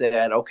when I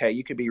said, okay,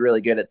 you could be really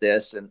good at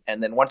this.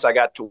 And then once I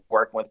got to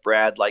working with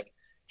Brad, like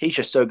he's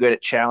just so good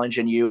at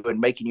challenging you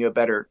and making you a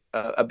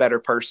better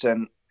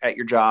person at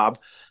your job.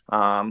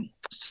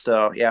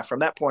 So yeah, from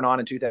that point on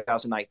in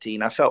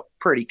 2019, I felt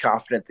pretty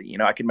confident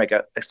that, I could make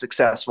a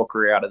successful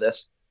career out of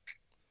this.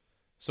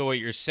 So wait,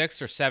 you're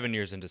 6 or 7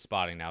 years into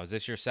spotting now. Is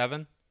this your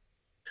 7?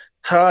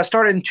 I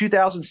started in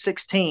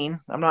 2016.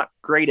 I'm not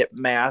great at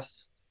math.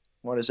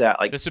 What is that?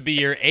 Like this would be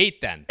your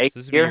 8 then. Eight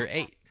This would be your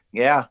 8.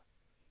 Yeah.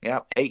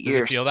 8 years.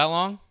 Does it feel that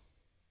long?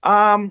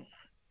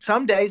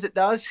 Some days it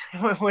does.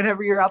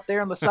 Whenever you're out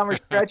there in the summer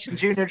stretch in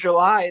June or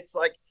July, it's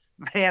like,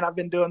 man, I've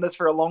been doing this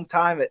for a long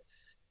time.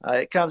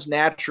 It comes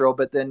natural,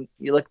 but then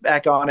you look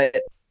back on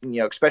it,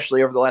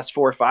 especially over the last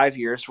 4 or 5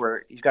 years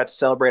where you've got to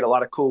celebrate a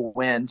lot of cool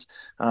wins.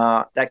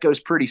 That goes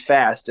pretty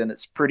fast, and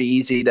it's pretty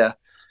easy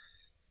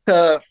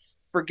to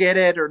forget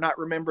it or not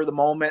remember the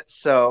moment.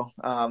 So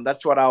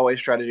that's what I always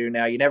try to do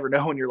now. You never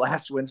know when your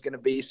last win's going to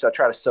be, so I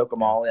try to soak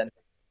them all in.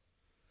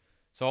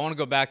 So I want to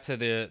go back to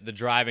the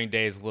driving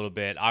days a little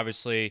bit.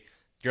 Obviously,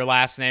 your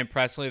last name,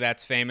 Pressley,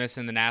 that's famous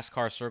in the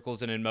NASCAR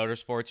circles and in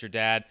motorsports. Your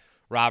dad,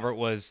 Robert,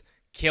 was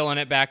killing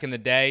it back in the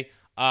day.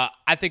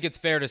 I think it's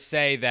fair to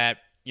say that,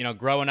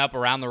 growing up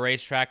around the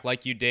racetrack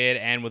like you did,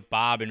 and with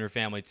Bob and your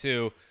family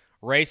too,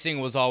 racing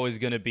was always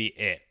going to be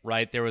it,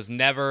 right? There was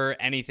never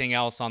anything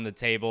else on the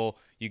table.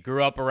 You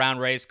grew up around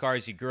race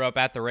cars. You grew up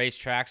at the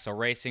racetrack, so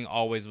racing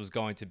always was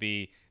going to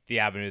be the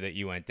avenue that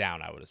you went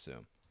down, I would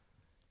assume.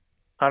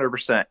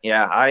 100%.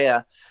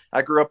 Yeah,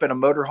 I grew up in a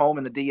motorhome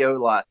in the DO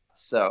lot,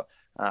 so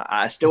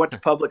I still went to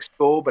public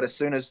school. But as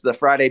soon as the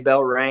Friday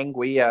bell rang,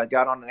 we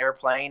got on an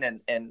airplane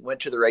and went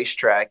to the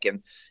racetrack.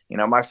 And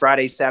my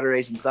Fridays,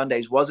 Saturdays, and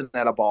Sundays wasn't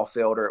at a ball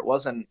field, or it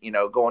wasn't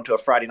going to a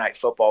Friday night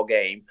football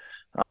game.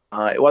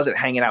 It wasn't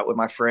hanging out with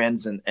my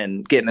friends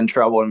and getting in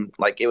trouble, and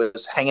like it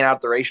was hanging out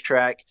at the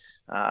racetrack.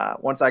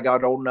 Once I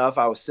got old enough,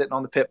 I was sitting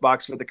on the pit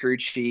box with the crew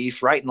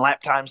chief, writing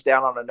lap times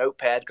down on a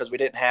notepad because we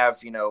didn't have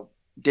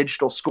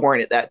digital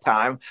scoring at that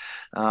time.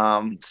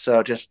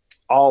 So just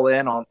all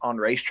in on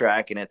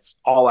racetrack, and it's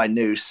all I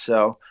knew.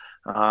 So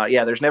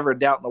yeah, there's never a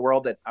doubt in the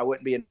world that I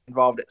wouldn't be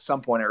involved at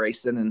some point at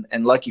racing.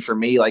 And lucky for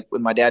me, like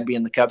with my dad being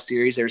in the Cup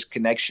Series, there's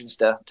connections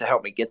to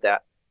help me get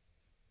that.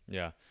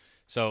 Yeah.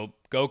 So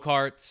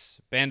go-karts,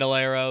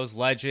 bandoleros,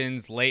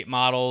 legends, late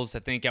models. I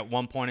think at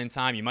one point in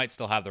time, you might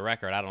still have the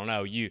record. I don't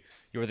know. You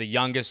were the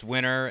youngest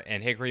winner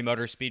in Hickory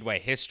Motor Speedway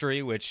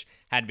history, which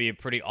had to be a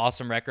pretty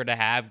awesome record to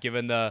have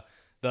given the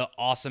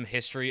awesome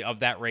history of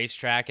that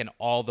racetrack and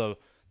all the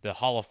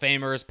Hall of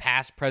Famers,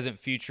 past, present,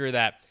 future,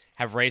 that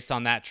have raced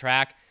on that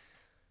track.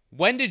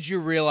 When did you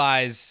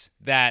realize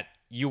that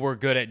you were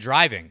good at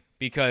driving?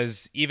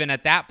 Because even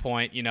at that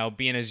point,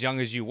 being as young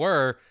as you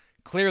were,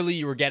 clearly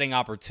you were getting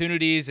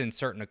opportunities in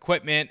certain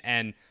equipment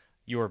and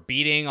you were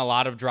beating a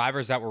lot of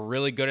drivers that were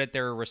really good at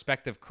their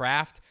respective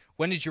craft.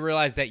 When did you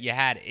realize that you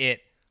had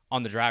it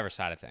on the driver's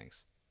side of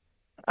things?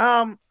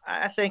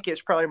 I think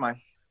it's probably my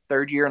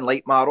third year in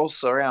late models,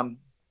 so around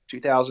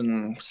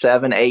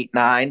 2007, 8,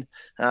 9.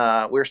 We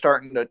were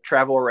starting to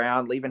travel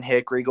around, leaving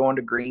Hickory, going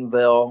to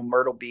Greenville,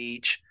 Myrtle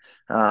Beach.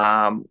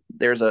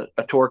 There's a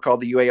tour called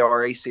the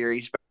UARA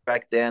series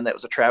back then that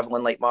was a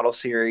traveling late model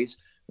series.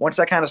 Once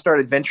I kind of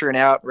started venturing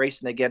out,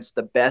 racing against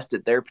the best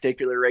at their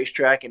particular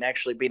racetrack and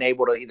actually being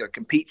able to either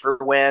compete for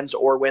wins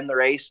or win the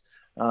race,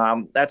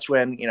 that's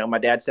when, my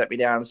dad set me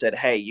down and said,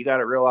 hey, you got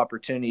a real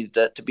opportunity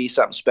to be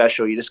something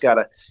special. You just got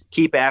to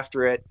keep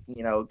after it,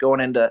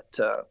 going into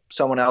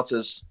someone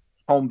else's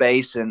home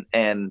base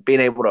and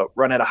being able to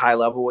run at a high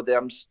level with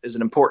them is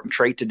an important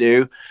trait to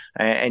do.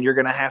 And you're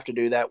going to have to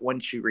do that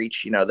once you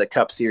reach, the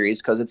Cup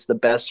Series, because it's the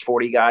best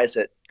 40 guys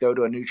that go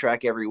to a new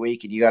track every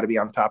week, and you got to be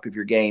on top of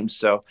your game.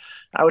 So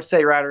I would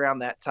say right around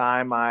that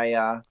time,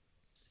 I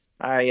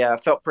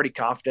felt pretty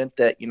confident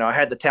that, I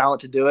had the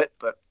talent to do it,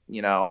 but,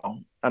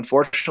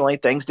 unfortunately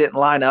things didn't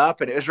line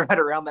up, and it was right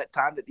around that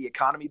time that the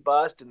economy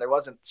bust and there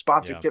wasn't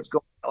sponsorships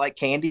going like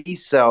candy.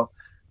 So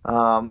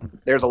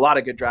there's a lot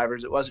of good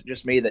drivers. It wasn't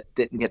just me that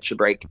didn't get the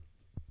break.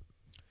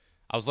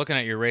 I was looking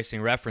at your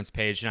racing reference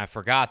page, and I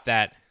forgot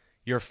that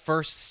your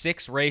first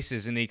 6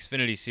 races in the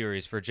Xfinity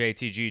Series for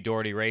JTG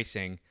Doherty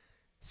Racing,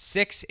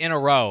 6 in a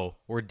row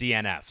were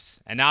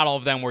DNFs. And not all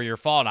of them were your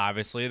fault,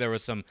 obviously. There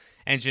was some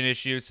engine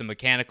issues, some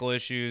mechanical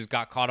issues,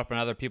 got caught up in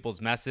other people's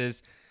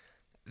messes.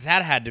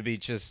 That had to be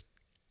just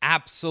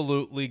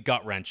absolutely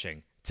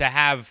gut-wrenching to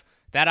have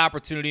that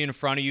opportunity in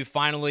front of you,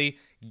 finally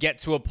get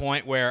to a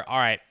point where, all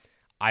right,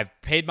 I've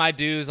paid my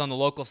dues on the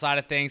local side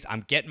of things.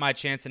 I'm getting my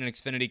chance in an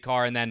Xfinity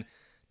car. And then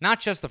not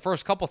just the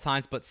first couple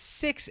times, but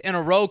 6 in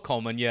a row,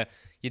 Coleman, you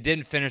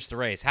didn't finish the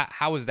race.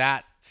 How was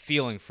that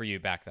feeling for you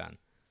back then?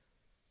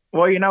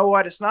 Well, you know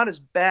what? It's not as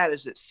bad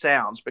as it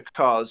sounds,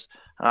 because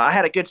I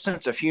had a good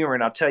sense of humor,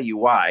 and I'll tell you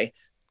why.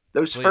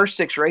 Those first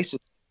 6 races,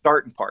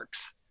 starting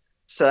parks.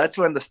 So that's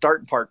when the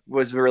starting park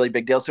was a really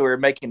big deal. So we were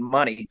making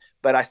money.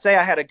 But I say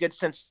I had a good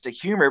sense of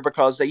humor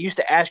because they used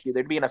to ask you,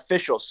 there'd be an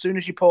official as soon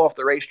as you pull off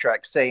the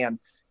racetrack saying,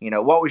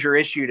 what was your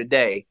issue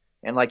today?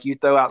 And like you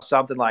throw out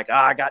something like,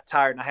 I got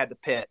tired and I had to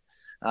pit.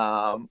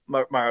 I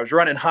was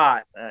running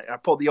hot. I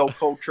pulled the old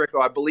cold trick.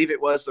 I believe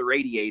it was the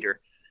radiator.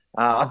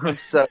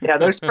 So yeah,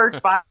 those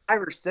first 5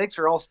 or 6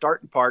 are all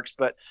starting parks.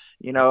 But,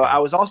 okay. I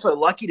was also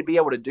lucky to be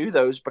able to do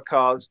those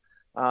because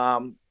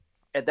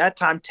at that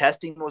time,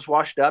 testing was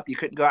washed up. You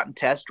couldn't go out and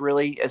test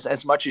really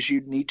as much as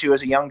you'd need to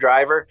as a young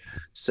driver.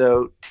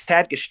 So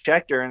Tad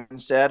Geschecter,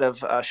 instead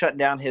of shutting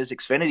down his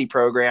Xfinity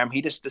program,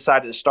 he just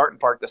decided to start and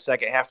park the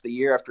second half of the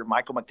year after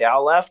Michael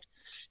McDowell left.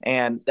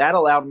 And that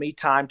allowed me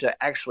time to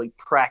actually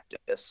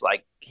practice.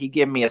 Like, he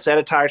gave me a set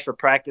of tires for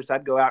practice.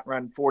 I'd go out and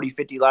run 40,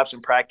 50 laps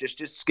in practice,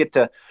 just to get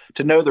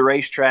to know the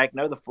racetrack,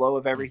 know the flow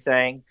of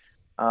everything.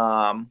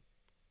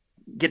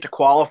 Get to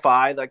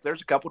qualify. Like,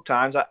 there's a couple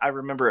times I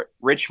remember at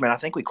Richmond, I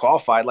think we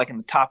qualified like in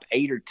the top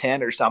 8 or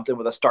 10 or something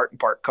with a start and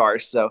park car.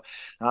 So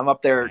I'm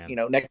up there,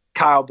 next to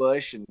Kyle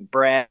Busch and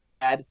Brad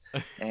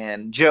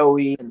and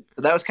Joey. And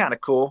so that was kind of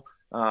cool.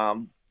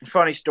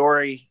 Funny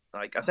story.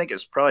 Like, I think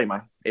it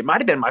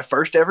might've been my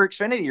first ever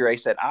Xfinity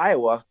race at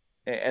Iowa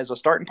as a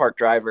start and park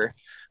driver.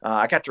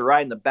 I got to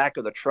ride in the back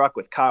of the truck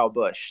with Kyle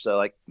Busch. So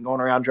like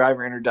going around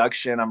driver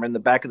introduction, I'm in the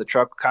back of the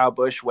truck with Kyle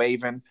Busch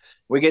waving.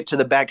 We get to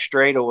the back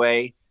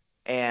straightaway,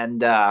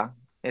 and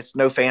it's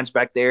no fans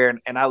back there.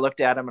 And I looked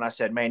at him and I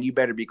said, man, you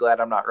better be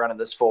glad I'm not running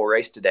this full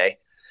race today.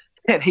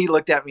 And he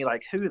looked at me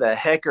like, "Who the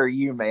heck are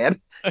you, man?"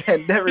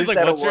 And never He's like,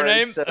 said a "What's your word.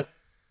 name?" So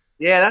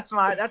yeah, that's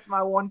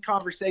my one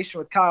conversation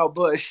with Kyle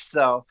Busch.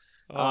 So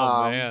Oh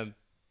um, man.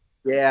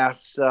 yeah,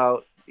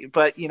 so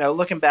but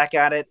looking back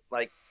at it,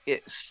 like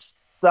it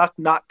sucked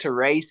not to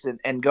race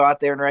and go out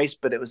there and race,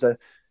 but it was a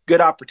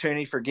good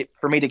opportunity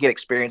for me to get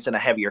experience in a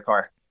heavier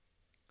car.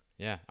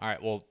 Yeah. All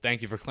right. Well,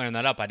 thank you for clearing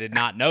that up. I did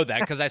not know that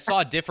because I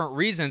saw different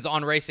reasons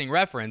on Racing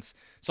Reference.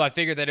 So I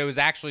figured that it was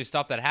actually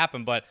stuff that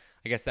happened, but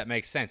I guess that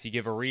makes sense. You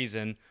give a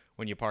reason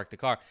when you park the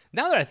car.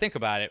 Now that I think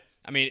about it,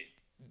 I mean,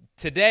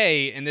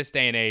 today in this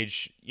day and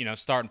age,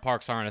 starting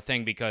parks aren't a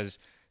thing because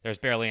there's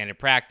barely any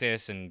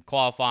practice and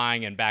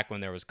qualifying. And back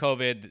when there was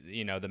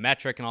COVID, the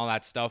metric and all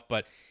that stuff.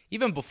 But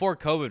even before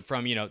COVID,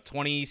 from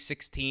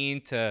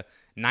 2016 to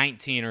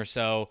 19 or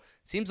so,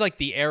 it seems like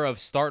the era of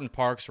starting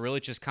parks really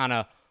just kind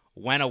of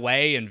went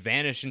away and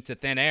vanished into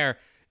thin air.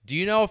 Do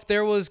you know if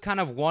there was kind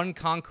of one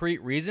concrete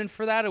reason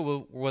for that,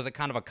 or was it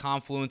kind of a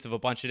confluence of a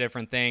bunch of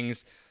different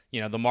things?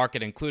 The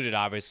market included,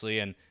 obviously,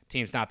 and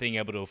teams not being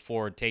able to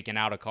afford taking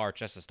out a car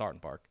just to start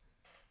and park.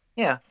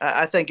 Yeah,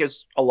 I think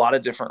it's a lot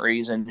of different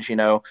reasons.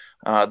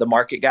 The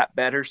market got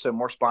better, so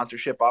more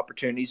sponsorship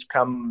opportunities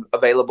come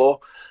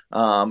available. It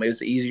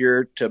was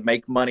easier to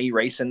make money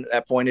racing at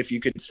that point if you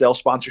could sell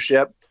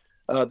sponsorship.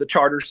 The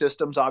charter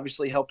systems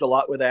obviously helped a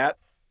lot with that.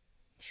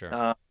 Sure.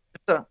 Uh,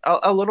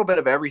 a little bit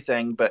of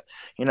everything, but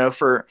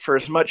for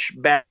as much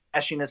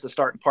bashing as the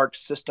start and park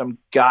system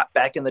got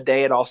back in the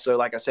day, it also,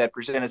 like I said,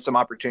 presented some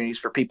opportunities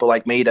for people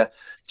like me to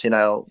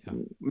Yeah.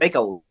 make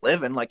a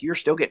living. Like you're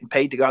still getting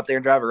paid to go out there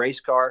and drive a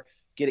race car,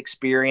 get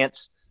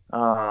experience.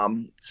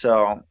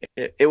 So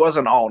it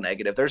wasn't all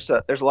negative. There's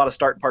a lot of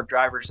start and park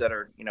drivers that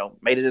are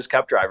made it as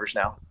cup drivers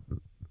now.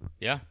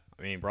 Yeah.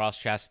 I mean,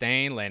 Ross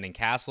Chastain, Landon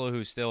Castle,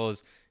 who still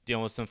is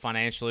dealing with some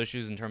financial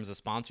issues in terms of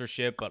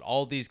sponsorship, but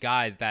all these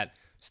guys that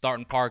start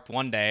and parked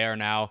one day are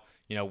now,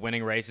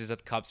 winning races at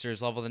the Cup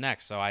Series level the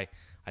next. So I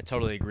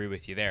totally agree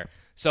with you there.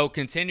 So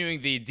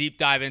continuing the deep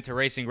dive into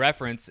Racing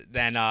Reference,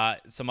 then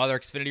some other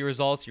Xfinity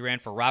results. You ran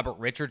for Robert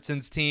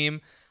Richardson's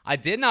team. I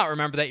did not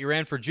remember that you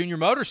ran for Junior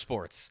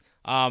Motorsports.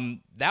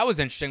 That was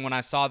interesting when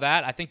I saw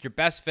that. I think your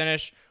best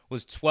finish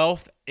was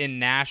 12th in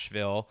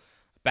Nashville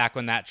back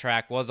when that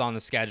track was on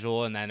the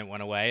schedule, and then it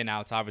went away, and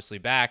now it's obviously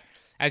back.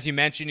 As you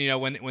mentioned,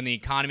 when the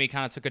economy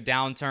kind of took a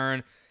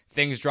downturn,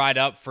 things dried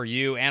up for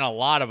you and a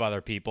lot of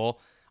other people.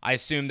 I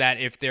assume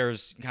that if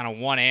there's kind of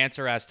one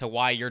answer as to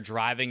why your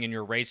driving and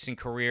your racing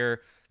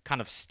career kind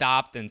of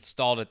stopped and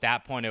stalled at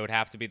that point, it would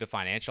have to be the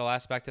financial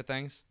aspect of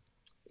things.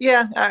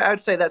 Yeah,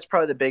 I'd say that's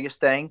probably the biggest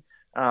thing.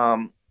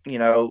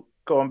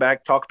 Going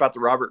back, talk about the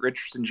Robert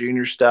Richardson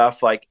Jr.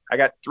 stuff. Like I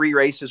got 3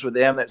 races with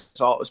them. That's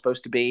all it was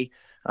supposed to be.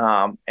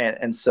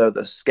 And so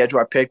the schedule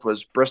I picked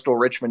was Bristol,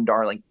 Richmond,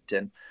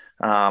 Darlington.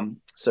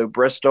 So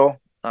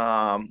Bristol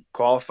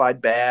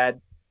qualified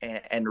bad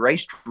and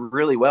raced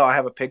really well. I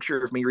have a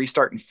picture of me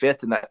restarting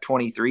fifth in that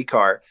 23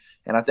 car.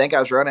 And I think I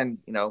was running,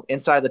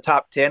 inside the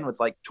top 10 with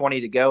like 20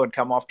 to go and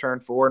come off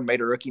turn 4 and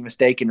made a rookie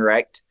mistake and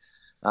wrecked.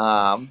 Then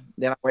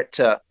I went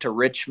to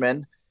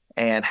Richmond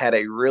and had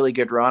a really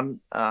good run.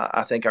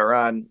 I think I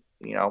run,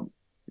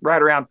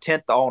 right around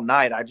 10th all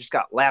night. I just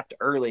got lapped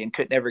early and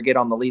couldn't ever get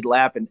on the lead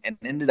lap and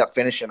ended up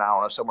finishing, I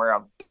don't know, somewhere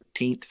around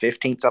 13th,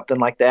 15th, something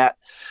like that.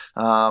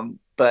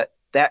 But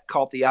that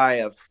caught the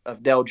eye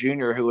of Dell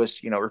Jr., who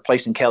was,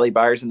 replacing Kelly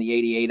Byers in the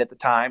 88 at the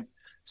time.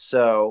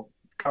 So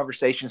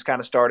conversations kind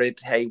of started.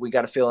 Hey, we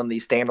got to fill in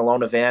these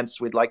standalone events.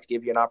 We'd like to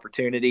give you an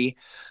opportunity.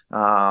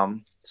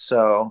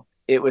 So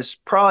it was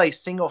probably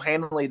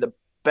single-handedly the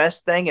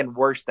best thing and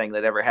worst thing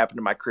that ever happened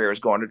in my career was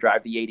going to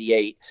drive the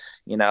 88.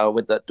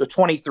 With the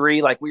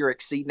 23, like we were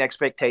exceeding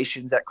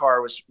expectations. That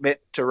car was meant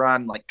to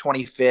run like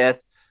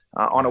 25th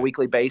on a Right.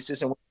 weekly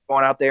basis, and we're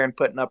going out there and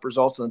putting up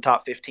results in the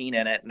top 15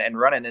 in it and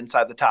running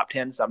inside the top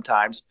 10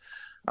 sometimes.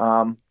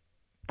 Um,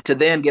 to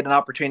then get an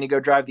opportunity to go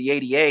drive the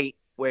 88,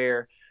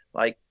 where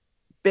like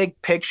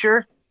big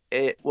picture,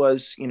 it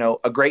was,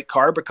 a great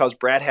car because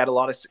Brad had a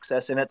lot of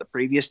success in it the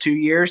previous 2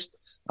 years.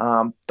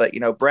 But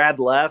Brad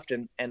left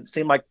and it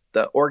seemed like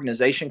the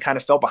organization kind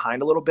of fell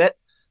behind a little bit.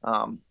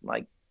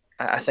 Like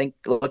I think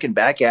looking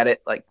back at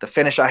it, like the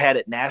finish I had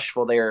at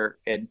Nashville there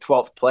in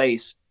 12th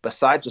place,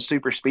 besides the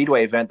super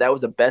speedway event, that was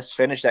the best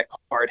finish that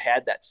car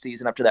had that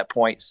season up to that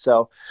point.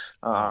 So,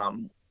 Wow.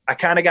 I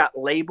kind of got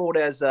labeled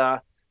as,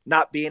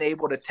 not being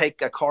able to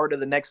take a car to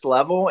the next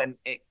level. And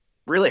it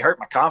really hurt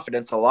my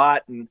confidence a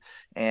lot.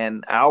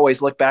 And I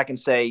always look back and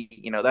say,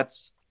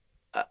 that's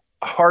a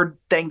hard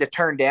thing to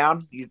turn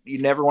down. You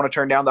never want to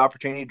turn down the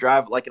opportunity to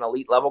drive like an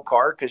elite level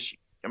car because,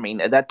 I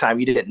mean, at that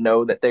time you didn't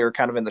know that they were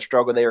kind of in the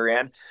struggle they were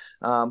in.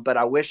 But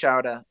I wish I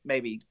would have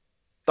maybe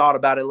thought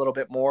about it a little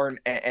bit more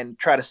and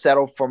try to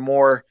settle for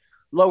more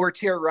lower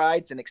tier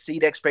rides and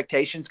exceed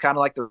expectations, kind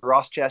of like the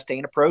Ross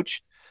Chastain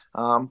approach.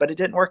 But it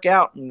didn't work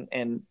out.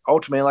 And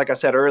ultimately, like I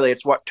said earlier,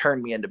 it's what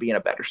turned me into being a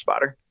better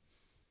spotter.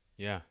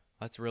 Yeah,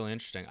 that's really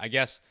interesting. I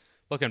guess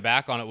looking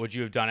back on it, would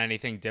you have done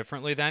anything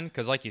differently then?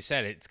 Because like you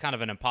said, it's kind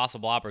of an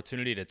impossible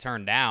opportunity to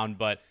turn down,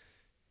 but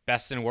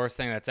best and worst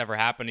thing that's ever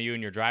happened to you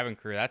in your driving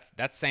career.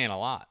 That's saying a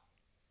lot.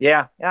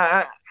 Yeah,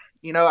 I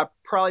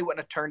probably wouldn't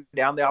have turned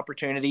down the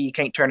opportunity. You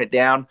can't turn it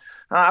down.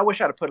 I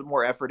wish I'd have put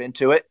more effort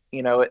into it.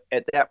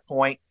 At that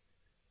point,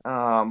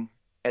 um,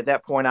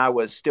 I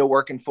was still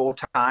working full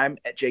time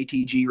at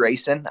JTG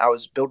Racing. I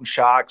was building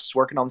shocks,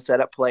 working on the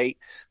setup plate.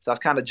 So I was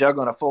kind of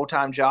juggling a full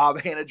time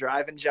job and a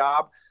driving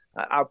job.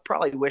 I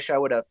probably wish I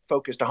would have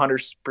focused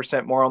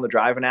 100% more on the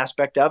driving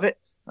aspect of it,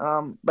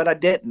 but I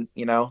didn't.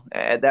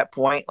 At that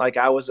point, like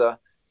I was a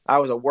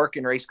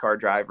working race car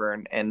driver,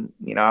 and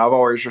I've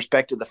always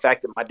respected the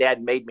fact that my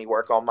dad made me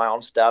work on my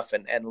own stuff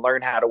and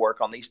learn how to work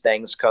on these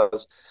things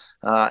because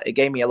it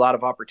gave me a lot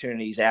of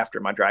opportunities after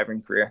my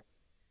driving career.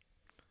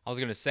 I was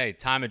going to say,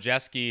 Ty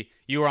Majeski,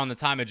 you were on the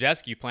Ty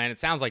Majeski plan. It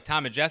sounds like Ty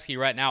Majeski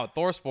right now at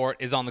ThorSport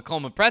is on the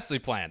Coleman Pressley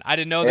plan. I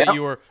didn't know that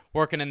you were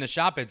working in the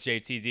shop at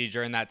JTZ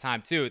during that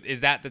time, too.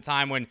 Is that the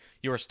time when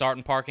you were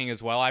starting parking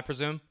as well, I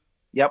presume?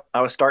 Yep, I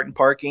was starting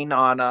parking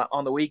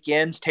on the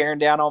weekends, tearing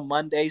down on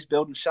Mondays,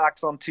 building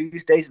shocks on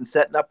Tuesdays, and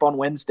setting up on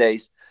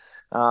Wednesdays.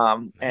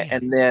 And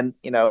then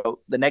the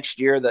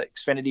next year the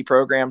Xfinity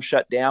program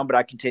shut down, but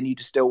I continued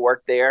to still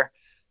work there.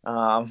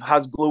 I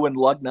was gluing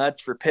lug nuts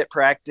for pit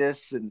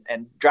practice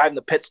and driving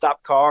the pit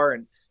stop car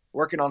and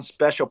working on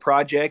special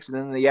projects. And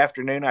then in the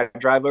afternoon, I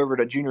drive over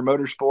to Junior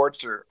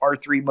Motorsports or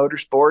R3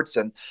 Motorsports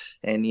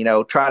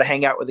and try to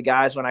hang out with the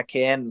guys when I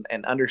can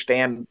and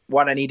understand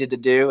what I needed to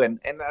do. And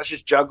I was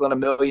just juggling a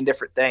million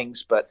different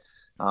things, but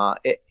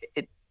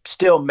it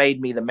still made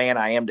me the man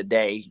I am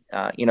today.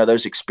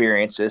 Those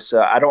experiences.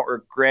 So I don't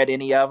regret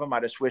any of them.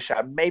 I just wish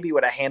I maybe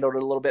would have handled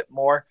it a little bit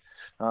more.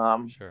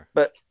 Sure.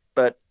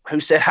 But who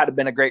said I'd have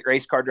been a great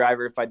race car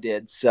driver if I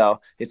did?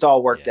 So it's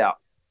all worked out.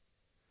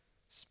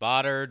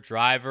 Spotter,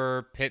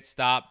 driver, pit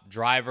stop,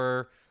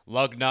 driver,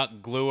 lug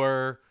nut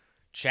gluer,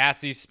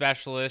 chassis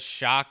specialist,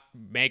 shock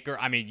maker.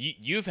 I mean,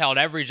 you've held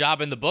every job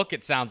in the book,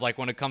 it sounds like,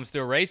 when it comes to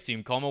a race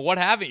team, Coleman. What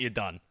haven't you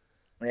done?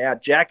 Yeah,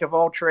 jack of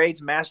all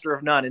trades, master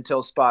of none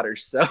until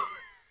spotters. So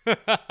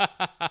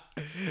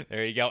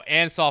there you go.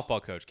 And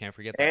softball coach. Can't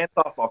forget that. And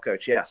softball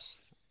coach, yes.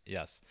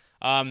 Yes.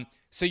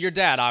 So your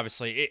dad,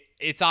 obviously,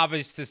 it's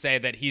obvious to say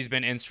that he's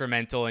been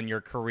instrumental in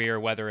your career,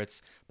 whether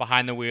it's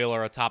behind the wheel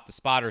or atop the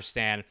spotter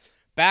stand.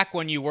 Back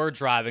when you were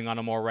driving on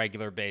a more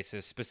regular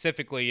basis,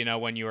 specifically,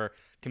 when you were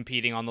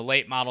competing on the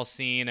late model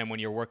scene and when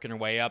you're working your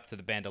way up to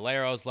the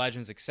Bandoleros,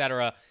 Legends,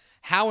 etc.,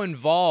 how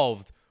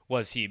involved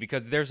was he?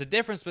 Because there's a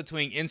difference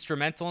between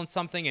instrumental in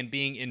something and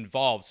being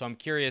involved. So I'm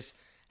curious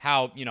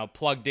how,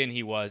 plugged in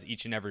he was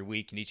each and every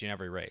week and each and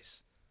every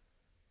race.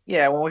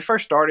 Yeah, when we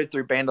first started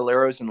through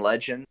Bandoleros and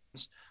Legends,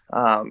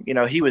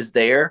 he was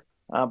there,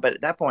 but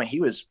at that point he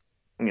was,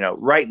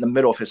 right in the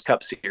middle of his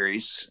Cup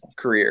Series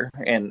career,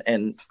 and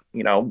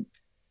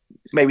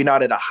maybe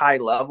not at a high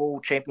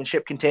level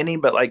championship contending,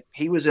 but like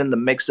he was in the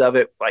mix of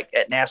it, like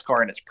at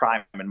NASCAR in its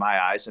prime in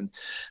my eyes, and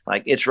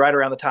like it's right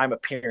around the time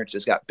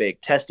appearances got big,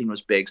 testing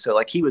was big, so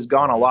like he was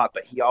gone a lot,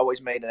 but he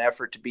always made an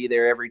effort to be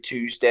there every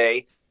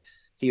Tuesday.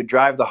 He would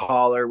drive the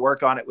hauler,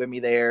 work on it with me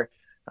there.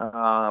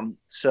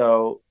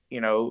 So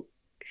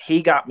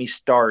he got me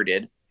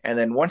started. And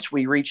then once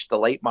we reached the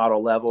late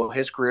model level,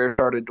 his career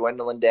started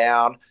dwindling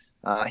down.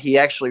 He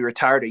actually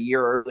retired a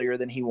year earlier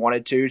than he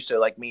wanted to. So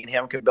like me and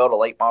him could build a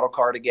late model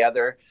car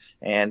together.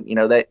 And,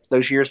 that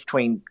those years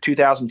between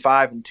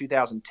 2005 and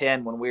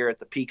 2010, when we were at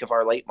the peak of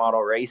our late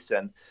model race,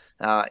 and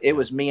it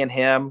was me and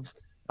him.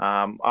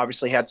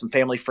 Obviously had some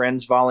family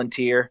friends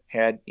volunteer,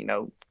 had,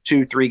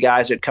 2-3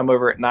 guys that come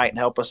over at night and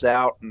help us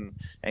out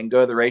and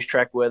go to the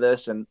racetrack with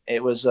us. And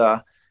it was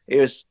a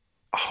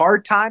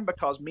hard time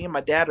because me and my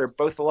dad are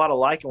both a lot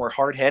alike and we're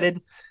hard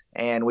headed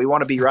and we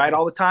want to be right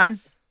all the time.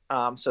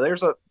 So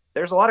there's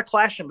a lot of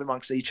clashing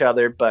amongst each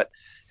other, but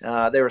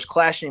there was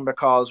clashing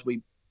because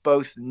we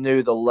both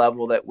knew the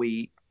level that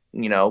we,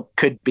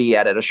 could be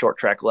at a short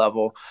track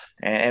level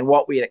and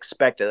what we had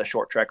expected at a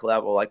short track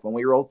level. Like when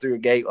we rolled through a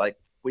gate, like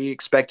we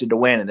expected to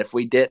win. And if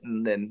we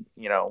didn't, then,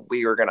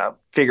 we were going to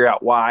figure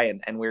out why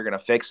and we were going to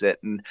fix it.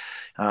 And,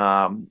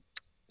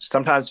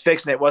 sometimes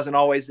fixing it wasn't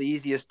always the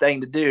easiest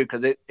thing to do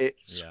because it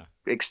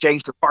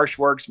exchanged some harsh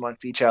words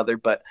amongst each other,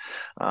 but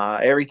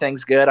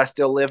everything's good. I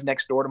still live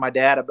next door to my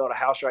dad. I built a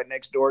house right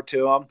next door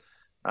to him.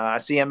 I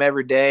see him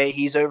every day.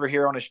 He's over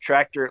here on his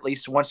tractor at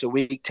least once a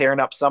week,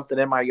 tearing up something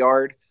in my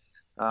yard.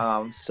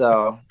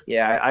 So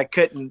yeah, I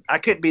couldn't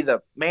be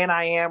the man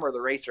I am or the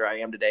racer I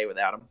am today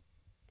without him.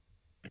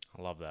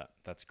 I love that.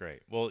 That's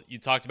great. Well, you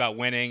talked about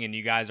winning and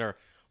you guys are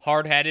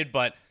hard-headed,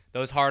 but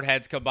those hard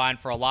heads combined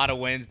for a lot of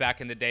wins back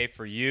in the day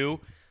for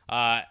you,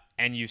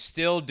 and you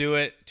still do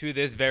it to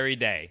this very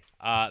day.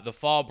 The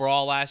fall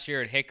brawl last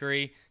year at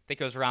Hickory, I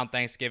think it was around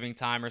Thanksgiving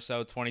time or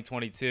so,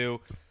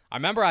 2022. I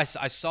remember I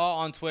saw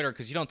on Twitter,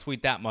 because you don't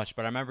tweet that much,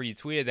 but I remember you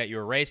tweeted that you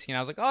were racing, and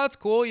I was like, oh, that's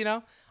cool,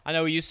 I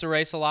know he used to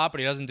race a lot, but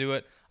he doesn't do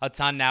it a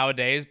ton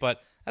nowadays,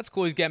 but that's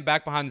cool. He's getting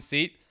back behind the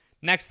seat.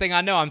 Next thing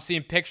I know, I'm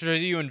seeing pictures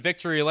of you in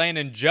Victory Lane,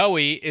 and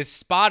Joey is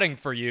spotting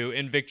for you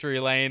in Victory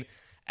Lane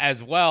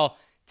as well.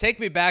 Take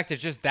me back to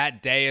just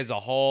that day as a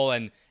whole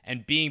and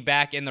being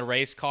back in the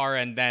race car,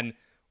 and then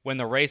when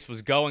the race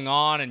was going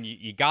on and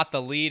you got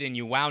the lead and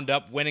you wound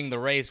up winning the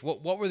race.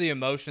 What were the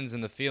emotions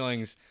and the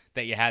feelings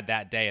that you had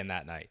that day and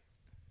that night?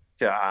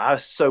 Yeah, I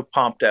was so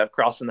pumped up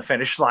crossing the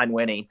finish line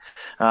winning.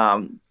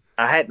 I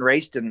hadn't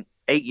raced in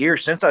 8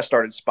 years since I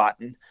started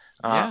spotting.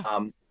 Yeah.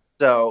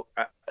 So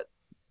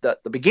the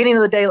beginning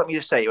of the day, let me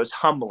just say, it was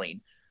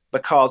humbling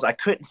because I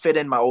couldn't fit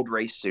in my old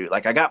race suit.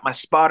 Like I got my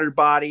spotter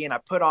body and I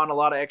put on a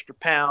lot of extra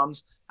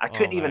pounds. I Oh,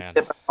 couldn't even man.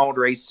 fit in my old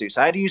race suit.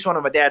 So I had to use one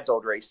of my dad's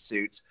old race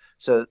suits.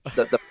 So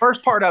the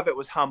first part of it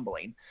was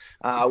humbling.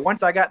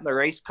 Once I got in the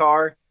race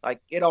car, like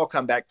it all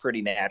come back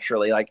pretty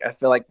naturally. Like I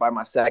feel like by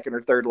my second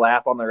or third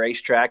lap on the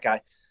racetrack,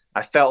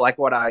 I felt like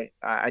what I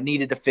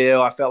needed to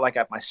feel. I felt like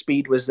my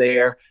speed was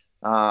there.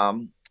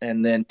 And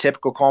then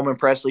typical Coleman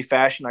Pressley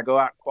fashion, I go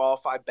out and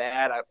qualify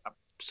bad. I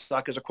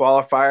suck as a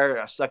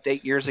qualifier. I sucked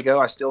 8 years ago.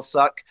 I still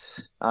suck.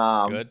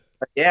 Good.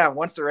 But yeah,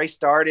 once the race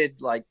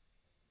started, like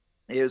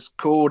it was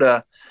cool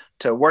to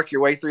work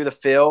your way through the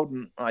field.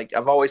 And like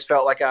I've always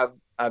felt like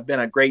I've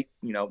been a great,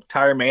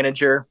 tire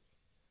manager,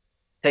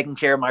 taking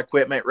care of my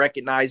equipment,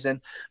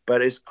 recognizing.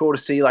 But it's cool to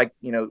see like,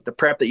 the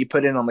prep that you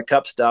put in on the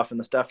cup stuff and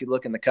the stuff you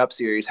look in the cup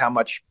series, how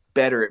much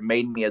better it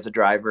made me as a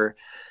driver.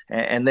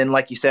 And then,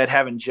 like you said,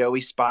 having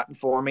Joey spotting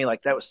for me,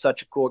 like that was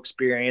such a cool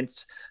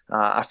experience.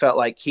 I felt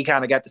like he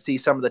kind of got to see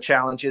some of the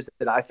challenges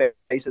that I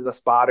face as a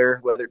spotter,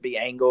 whether it be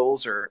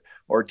angles or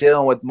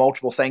dealing with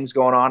multiple things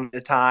going on at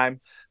a time.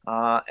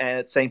 And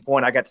at the same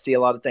point, I got to see a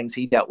lot of things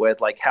he dealt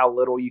with, like how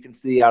little you can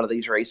see out of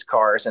these race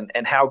cars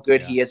and how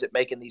good Yeah. he is at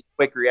making these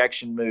quick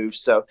reaction moves.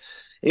 So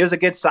it was a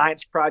good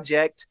science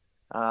project.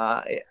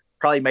 It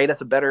probably made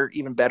us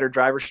even better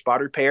driver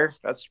spotter pair.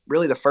 That's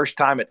really the first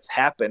time it's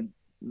happened.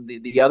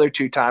 The other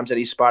two times that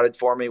he spotted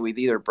for me, we've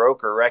either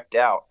broke or wrecked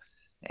out.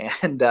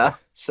 And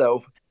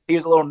so he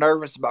was a little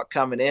nervous about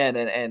coming in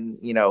and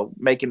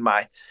making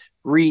my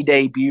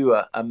re-debut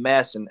a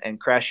mess and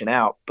crashing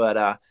out.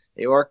 But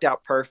it worked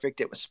out perfect.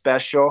 It was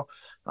special.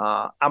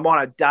 I'm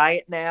on a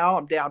diet now.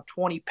 I'm down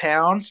 20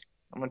 pounds.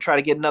 I'm going to try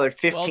to get another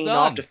Well 15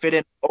 off to done. fit in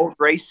an old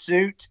race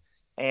suit.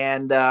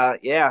 And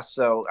yeah,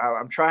 so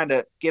I'm trying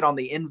to get on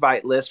the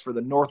invite list for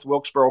the North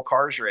Wilkesboro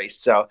Cars race.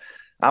 So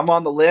I'm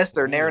on the list.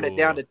 They're narrowing it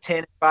down Ooh. to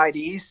 10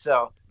 invitees.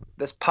 So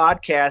this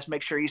podcast,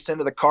 make sure you send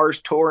to the Cars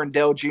Tour and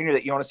Dale Jr.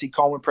 that you want to see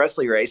Coleman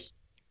Pressley race.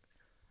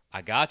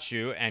 I got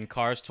you. And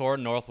Cars Tour,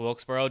 North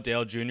Wilkesboro,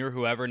 Dale Jr.,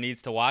 whoever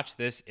needs to watch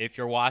this, if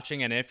you're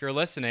watching and if you're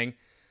listening,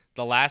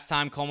 the last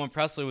time Coleman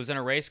Pressley was in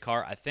a race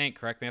car, I think,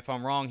 correct me if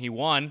I'm wrong, he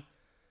won.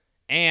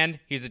 And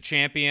he's a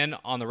champion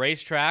on the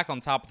racetrack,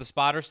 on top of the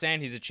spotter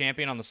stand. He's a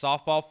champion on the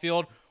softball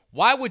field.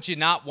 Why would you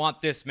not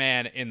want this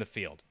man in the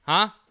field?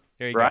 Huh?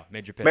 There you Right. go.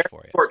 Made your pitch American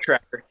for you. Short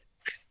tracker.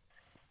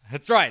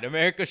 That's right.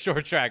 America's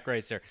short track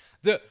racer.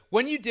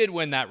 When you did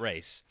win that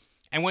race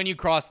and when you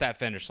crossed that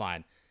finish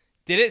line,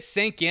 did it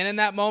sink in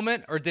that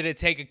moment, or did it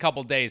take a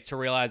couple days to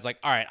realize, like,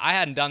 all right, I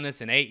hadn't done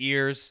this in 8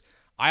 years.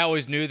 I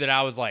always knew that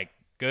I was, like,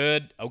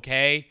 good,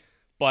 okay,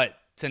 but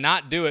to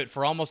not do it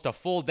for almost a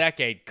full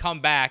decade, come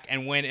back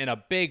and win in a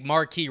big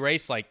marquee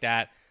race like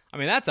that, I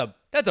mean, that's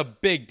a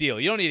big deal.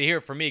 You don't need to hear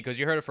it from me because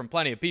you heard it from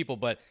plenty of people,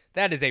 but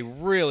that is a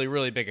really,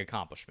 really big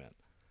accomplishment.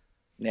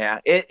 Yeah,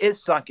 it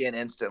sunk in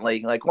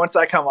instantly. Like once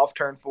I come off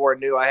turn 4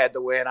 and knew I had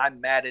to win, I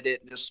matted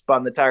it and just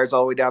spun the tires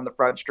all the way down the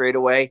front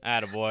straightaway.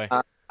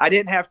 Attaboy. I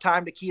didn't have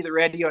time to key the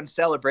radio and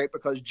celebrate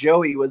because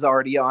Joey was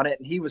already on it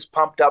and he was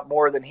pumped up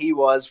more than he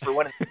was for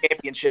winning the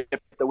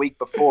championship the week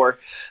before.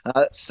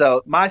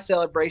 So my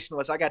celebration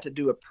was I got to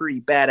do a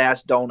pretty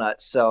badass donut.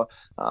 So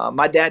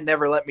my dad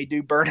never let me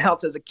do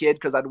burnouts as a kid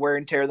because I'd wear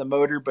and tear the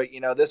motor. But,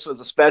 this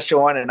was a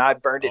special one and I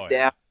burned it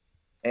down.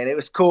 And it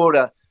was cool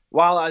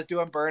while I was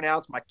doing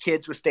burnouts, my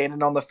kids were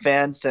standing on the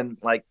fence. And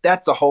like,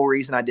 that's the whole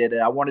reason I did it.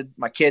 I wanted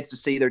my kids to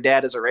see their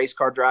dad as a race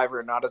car driver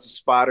and not as a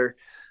spotter.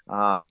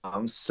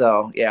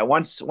 So yeah,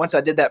 once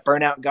I did that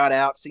burnout and got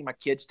out, see my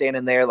kids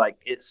standing there, like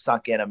it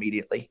sunk in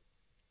immediately.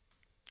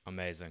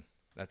 Amazing.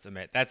 That's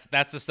amazing.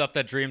 That's the stuff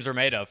that dreams are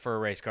made of for a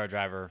race car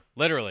driver,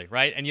 literally,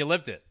 right? And you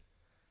lived it.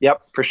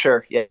 Yep, for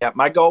sure. Yeah,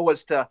 my goal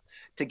was to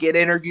get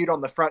interviewed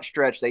on the front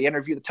stretch. They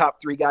interview the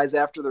top 3 guys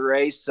after the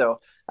race,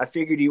 so I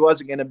figured he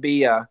wasn't going to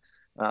be a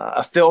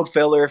field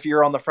filler if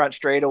you're on the front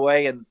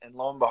straightaway, and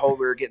lo and behold,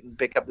 we were getting to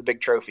pick up the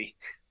big trophy.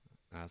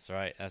 That's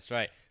right. That's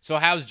right. So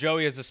how's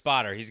Joey as a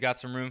spotter? He's got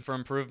some room for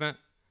improvement?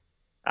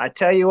 I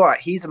tell you what,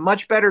 he's a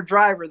much better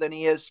driver than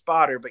he is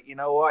spotter, but you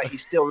know what?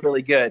 He's still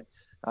really good.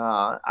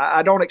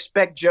 I don't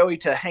expect Joey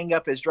to hang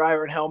up his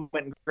driver helmet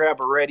and grab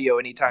a radio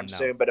anytime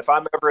soon, but if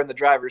I'm ever in the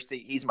driver's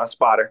seat, he's my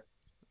spotter.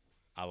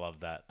 I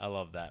love that. I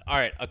love that. All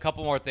right, a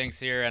couple more things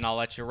here, and I'll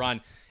let you run.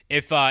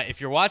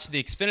 If you're watching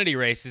the Xfinity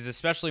races,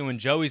 especially when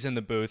Joey's in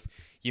the booth,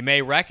 you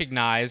may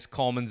recognize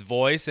Coleman's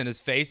voice and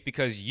his face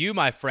because you,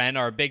 my friend,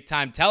 are a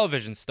big-time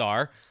television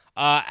star.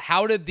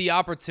 How did the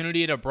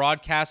opportunity to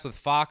broadcast with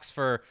Fox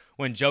for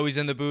when Joey's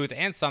in the booth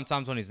and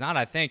sometimes when he's not,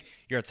 I think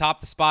you're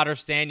atop the spotter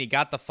stand, you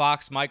got the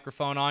Fox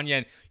microphone on you,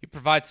 and you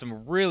provide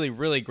some really,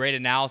 really great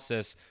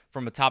analysis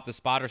from atop the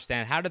spotter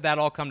stand. How did that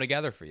all come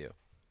together for you?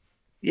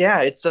 Yeah,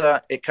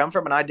 it come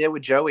from an idea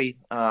with Joey.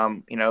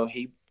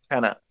 He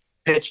kind of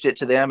pitched it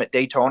to them at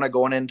Daytona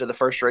going into the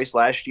first race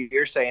last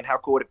year, saying how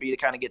cool would it be to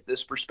kind of get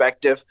this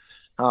perspective.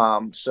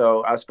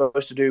 So I was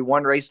supposed to do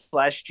one race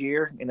last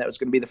year, and that was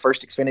going to be the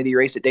first Xfinity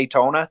race at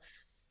Daytona.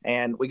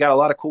 And we got a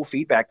lot of cool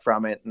feedback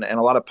from it, and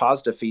a lot of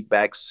positive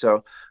feedback.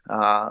 So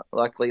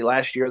luckily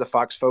last year, the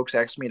Fox folks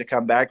asked me to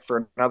come back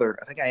for another,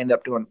 I think I ended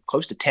up doing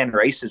close to 10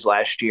 races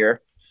last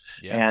year.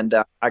 Yeah. And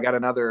I got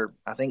another,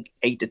 I think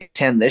 8 to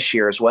 10 this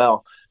year as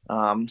well.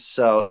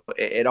 So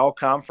it all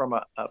come from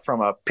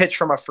a pitch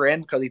from a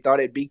friend because he thought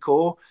it'd be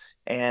cool.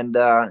 And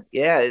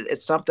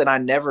it's something I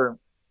never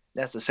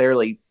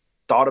necessarily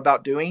thought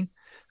about doing.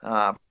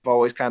 I've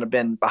always kind of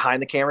been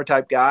behind the camera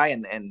type guy,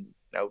 and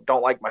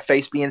don't like my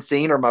face being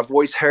seen or my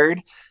voice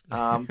heard.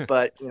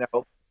 But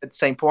at the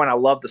same point, I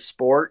love the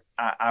sport.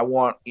 I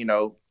want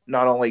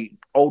not only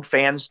old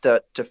fans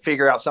to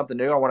figure out something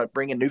new. I want to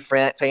bring in new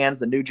fans,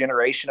 the new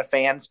generation of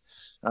fans.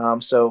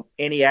 So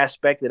any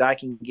aspect that I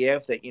can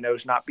give that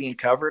is not being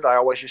covered, I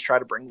always just try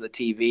to bring to the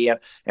TV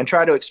and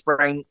try to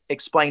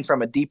explain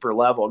from a deeper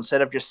level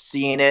instead of just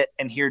seeing it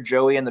and hear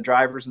Joey and the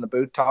drivers in the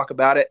booth talk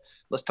about it.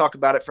 Let's talk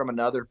about it from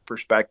another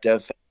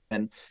perspective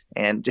and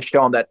just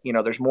showing that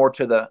there's more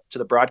to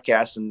the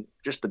broadcast and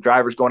just the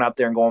drivers going out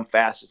there and going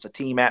fast. It's a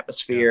team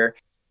atmosphere.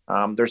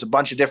 There's a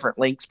bunch of different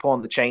links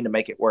pulling the chain to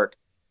make it work.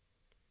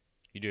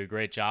 You do a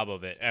great job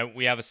of it. And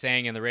we have a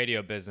saying in the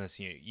radio business,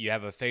 you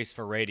have a face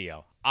for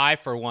radio. I,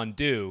 for one,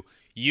 do.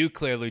 You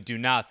clearly do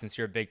not, since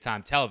you're a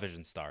big-time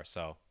television star.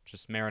 So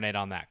just marinate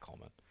on that,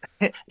 Coleman.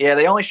 Yeah,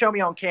 they only show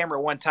me on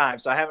camera one time,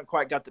 so I haven't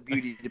quite got the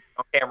beauty to be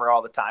on camera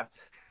all the time.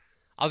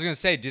 I was going to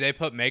say, do they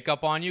put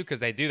makeup on you?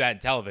 Because they do that in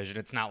television.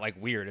 It's not like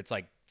weird. It's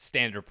like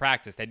standard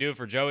practice. They do it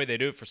for Joey. They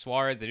do it for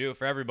Suarez. They do it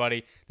for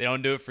everybody. They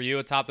don't do it for you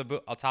atop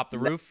the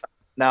roof?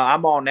 No,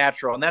 I'm all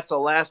natural, and that's the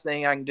last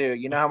thing I can do.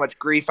 You know how much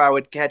grief I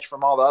would catch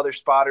from all the other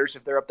spotters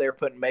if they're up there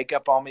putting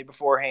makeup on me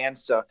beforehand.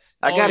 So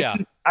I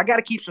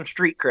gotta keep some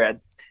street cred.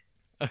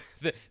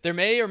 There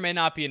may or may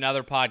not be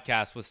another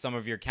podcast with some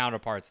of your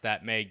counterparts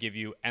that may give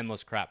you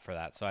endless crap for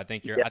that. So I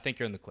think you're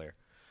in the clear.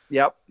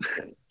 Yep.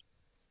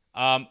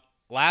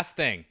 Last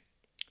thing,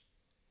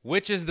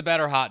 which is the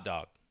better hot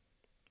dog,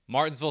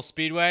 Martinsville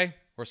Speedway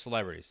or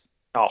Celebrities?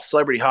 Oh,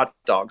 Celebrity hot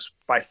dogs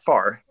by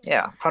far.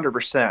 Yeah,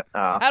 100%.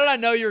 How did I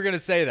know you were going to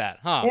say that?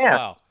 Huh? Yeah.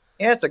 Wow.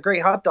 Yeah, it's a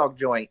great hot dog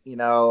joint.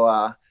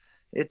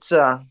 It's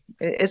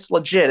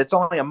legit. It's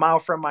only a mile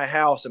from my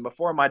house, and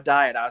before my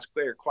diet, I was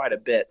clear quite a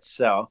bit.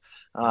 So,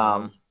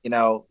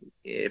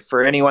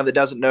 for anyone that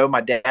doesn't know,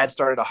 my dad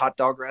started a hot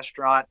dog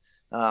restaurant.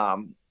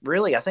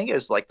 Really, I think it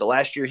was like the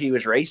last year he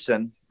was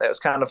racing. That was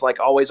kind of like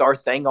always our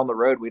thing on the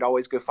road. We'd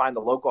always go find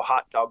the local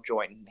hot dog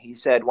joint. And he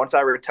said, once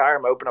I retire,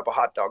 I'm going to open up a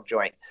hot dog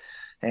joint.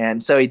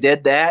 And so he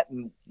did that,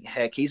 and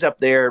heck, he's up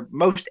there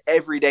most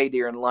every day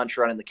during lunch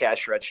running the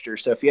cash register.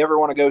 So if you ever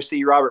want to go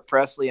see Robert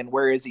Pressley, and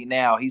where is he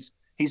now? He's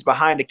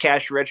behind a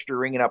cash register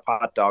ringing up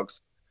hot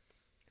dogs.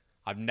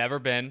 I've never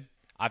been.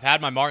 I've had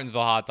my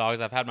Martinsville hot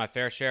dogs. I've had my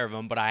fair share of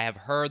them, but I have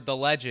heard the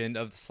legend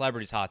of the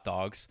Celebrities hot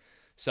dogs.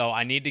 So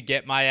I need to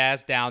get my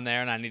ass down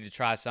there, and I need to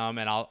try some.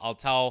 And I'll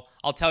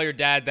tell your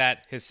dad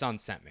that his son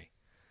sent me.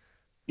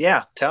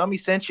 Yeah, tell him he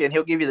sent you, and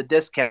he'll give you the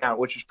discount,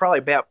 which is probably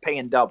about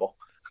paying double.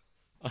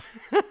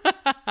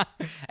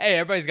 Hey,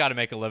 everybody's got to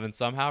make a living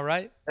somehow,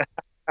 right?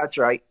 That's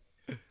right.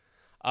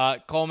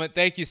 Coleman,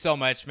 thank you so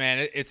much,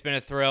 man. It's been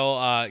a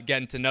thrill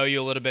getting to know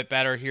you a little bit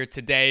better here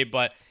today,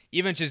 but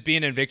even just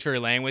being in victory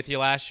lane with you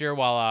last year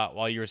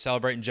while you were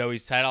celebrating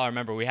Joey's title, I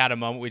remember we had a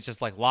moment we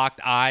just like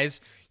locked eyes.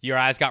 Your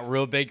eyes got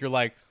real big. You're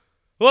like,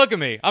 look at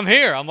me. I'm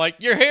here. I'm like,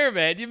 you're here,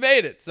 man. You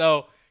made it.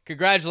 So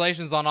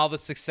congratulations on all the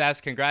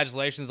success.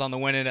 Congratulations on the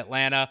win in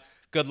Atlanta.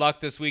 Good luck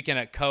this weekend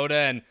at COTA,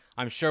 and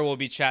I'm sure we'll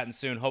be chatting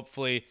soon,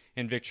 hopefully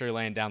in victory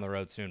lane down the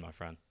road soon, my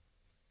friend.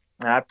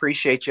 I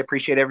appreciate you.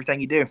 Appreciate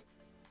everything you do.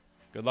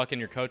 Good luck in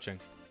your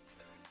coaching.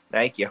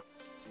 Thank you.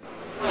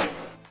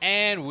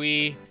 And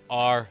we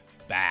are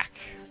back.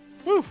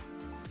 Woo!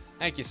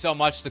 Thank you so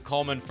much to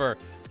Coleman for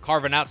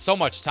carving out so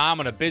much time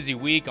on a busy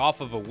week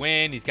off of a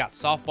win. He's got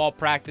softball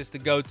practice to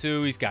go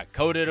to. He's got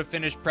COTA to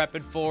finish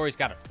prepping for. He's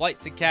got a flight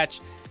to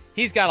catch.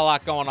 He's got a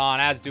lot going on,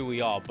 as do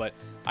we all, but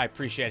I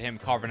appreciate him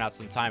carving out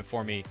some time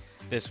for me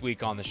this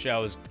week on the show.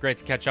 It was great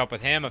to catch up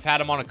with him. I've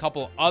had him on a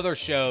couple other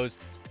shows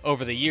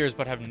over the years,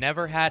 but have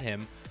never had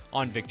him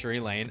on Victory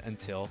Lane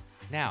until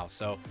now.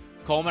 So,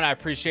 Coleman, I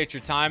appreciate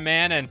your time,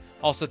 man, and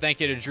also thank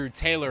you to Drew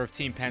Taylor of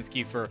Team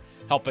Penske for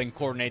helping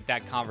coordinate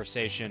that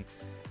conversation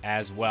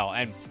as well.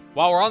 And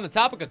while we're on the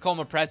topic of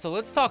Coleman Pressley,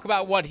 let's talk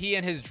about what he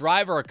and his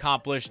driver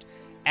accomplished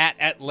at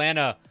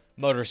Atlanta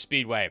Motor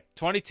Speedway.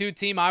 22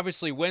 team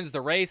obviously wins the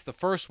race, the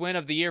first win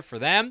of the year for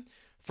them.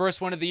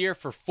 First win of the year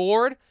for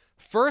Ford.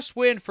 First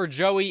win for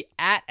Joey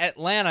at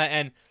Atlanta.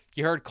 And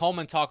you heard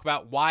Coleman talk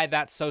about why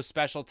that's so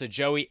special to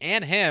Joey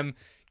and him,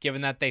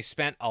 given that they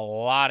spent a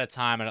lot of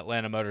time at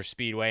Atlanta Motor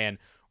Speedway and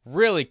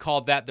really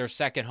called that their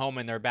second home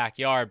in their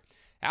backyard.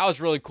 That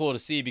was really cool to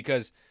see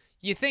because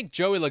you think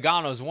Joey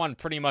Logano's won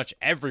pretty much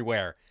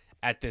everywhere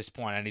at this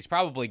point, and he's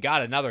probably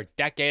got another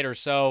decade or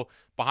so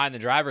behind the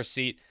driver's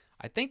seat.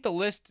 I think the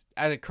list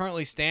as it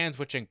currently stands,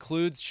 which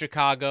includes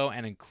Chicago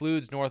and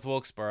includes North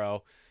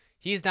Wilkesboro,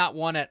 he's not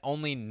won at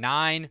only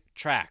 9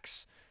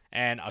 tracks.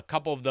 And a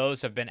couple of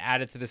those have been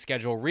added to the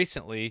schedule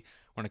recently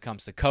when it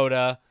comes to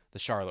Coda, the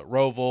Charlotte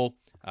Roval,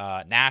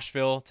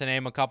 Nashville, to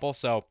name a couple.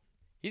 So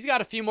he's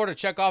got a few more to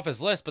check off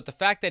his list, but the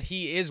fact that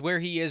he is where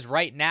he is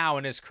right now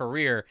in his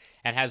career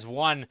and has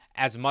won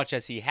as much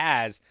as he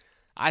has,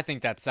 I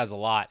think that says a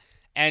lot.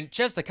 And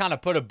just to kind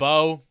of put a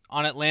bow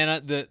on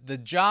Atlanta, the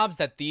jobs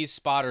that these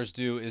spotters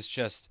do is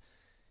just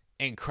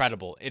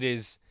incredible. It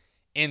is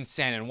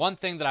insane. And one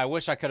thing that I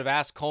wish I could have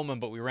asked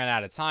Coleman, but we ran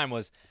out of time,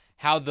 was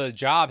how the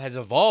job has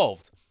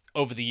evolved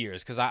over the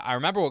years. Because I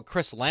remember what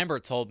Chris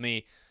Lambert told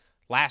me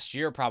last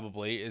year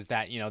probably is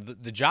that,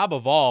 the job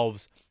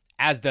evolves,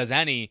 as does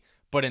any,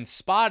 but in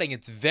spotting,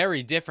 it's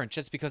very different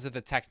just because of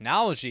the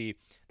technology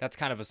that's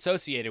kind of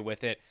associated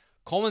with it.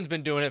 Coleman's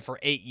been doing it for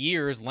 8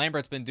 years.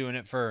 Lambert's been doing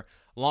it for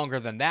longer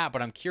than that,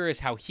 but I'm curious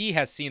how he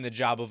has seen the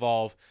job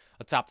evolve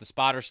atop the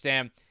spotter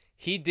stand.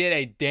 He did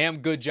a damn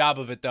good job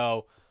of it,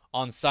 though,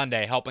 on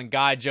Sunday, helping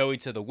guide Joey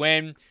to the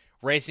win,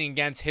 racing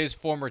against his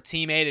former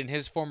teammate and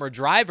his former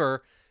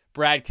driver,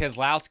 Brad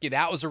Keselowski.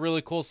 That was a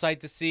really cool sight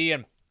to see,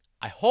 and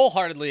I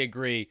wholeheartedly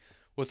agree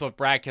with what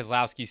Brad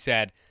Keselowski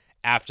said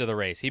after the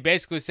race. He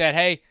basically said,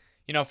 hey,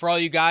 for all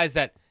you guys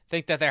that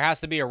think that there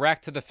has to be a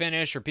wreck to the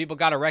finish or people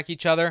got to wreck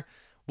each other,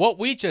 what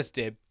we just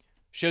did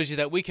shows you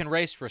that we can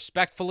race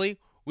respectfully,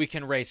 we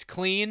can race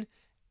clean,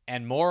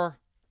 and more,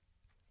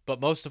 but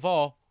most of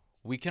all,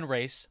 we can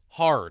race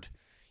hard.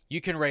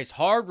 You can race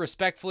hard,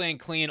 respectfully, and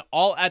clean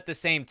all at the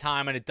same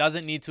time, and it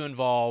doesn't need to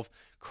involve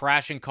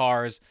crashing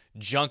cars,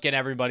 junking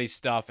everybody's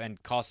stuff,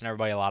 and costing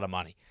everybody a lot of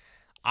money.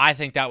 I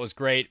think that was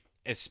great,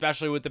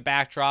 especially with the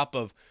backdrop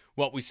of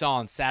what we saw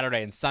on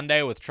Saturday and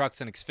Sunday with Trucks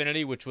and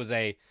Xfinity, which was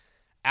a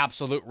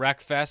absolute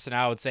wreck fest, and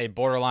I would say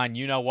borderline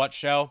you-know-what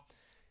show.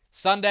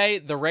 Sunday,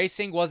 the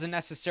racing wasn't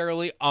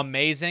necessarily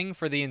amazing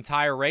for the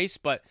entire race,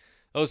 but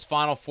those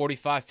final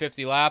 45,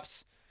 50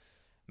 laps,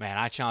 man,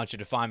 I challenge you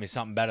to find me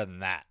something better than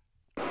that.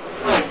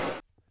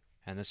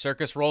 And the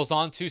circus rolls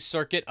on to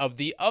Circuit of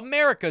the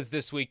Americas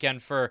this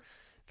weekend for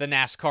the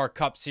NASCAR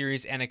Cup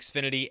Series and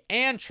Xfinity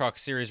and Truck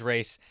Series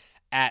race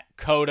at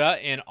COTA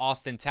in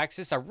Austin,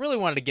 Texas. I really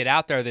wanted to get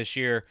out there this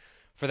year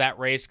for that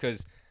race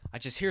because I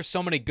just hear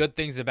so many good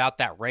things about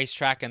that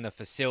racetrack and the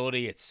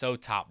facility. It's so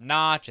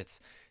top-notch.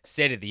 It's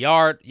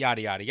state-of-the-art,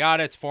 yada, yada,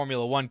 yada. It's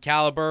Formula One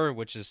caliber,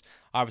 which is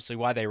obviously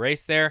why they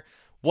race there.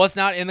 Was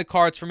not in the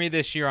cards for me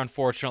this year,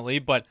 unfortunately,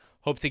 but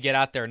hope to get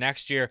out there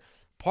next year.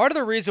 Part of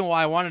the reason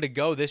why I wanted to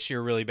go this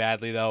year really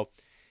badly, though,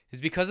 is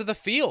because of the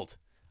field.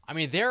 I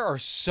mean, there are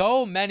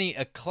so many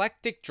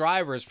eclectic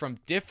drivers from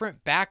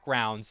different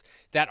backgrounds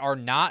that are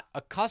not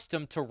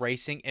accustomed to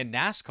racing in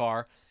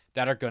NASCAR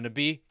that are going to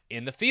be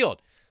in the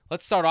field.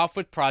 Let's start off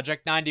with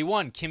Project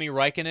 91. Kimi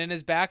Räikkönen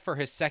is back for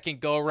his second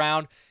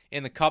go-around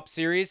in the Cup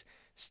Series.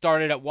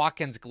 Started at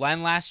Watkins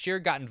Glen last year,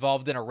 got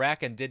involved in a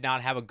wreck and did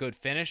not have a good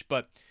finish,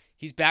 but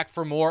he's back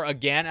for more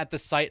again at the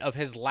site of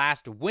his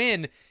last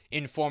win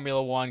in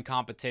Formula One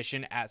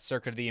competition at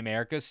Circuit of the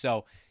Americas.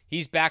 So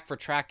he's back for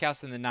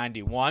Trackhouse in the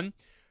 91.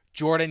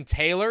 Jordan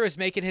Taylor is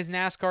making his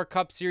NASCAR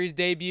Cup Series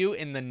debut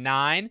in the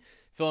 9,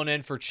 filling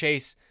in for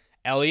Chase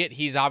Elliott.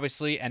 He's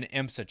obviously an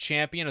IMSA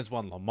champion, has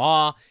won Le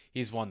Mans.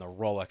 He's won the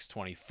Rolex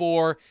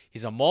 24.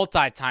 He's a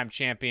multi-time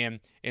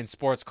champion in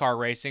sports car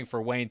racing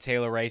for Wayne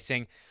Taylor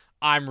Racing.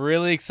 I'm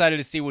really excited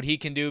to see what he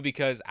can do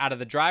because out of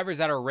the drivers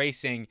that are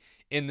racing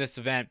in this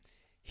event,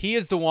 he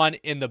is the one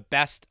in the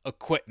best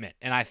equipment.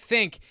 And I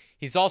think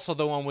he's also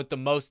the one with the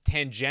most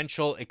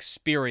tangential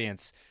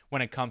experience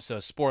when it comes to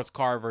a sports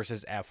car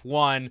versus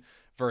F1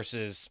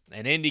 versus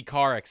an Indy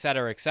car, et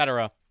cetera, et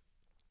cetera.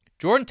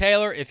 Jordan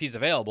Taylor, if he's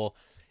available,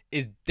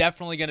 is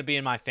definitely going to be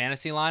in my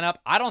fantasy lineup.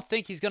 I don't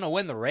think he's going to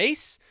win the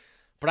race,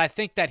 but I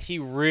think that he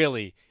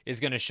really is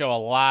going to show a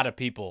lot of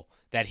people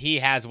that he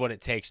has what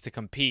it takes to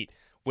compete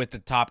with the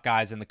top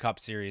guys in the Cup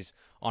Series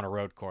on a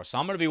road course. So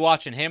I'm going to be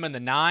watching him in the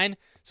 9.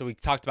 So we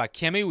talked about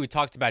Kimi. We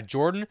talked about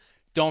Jordan.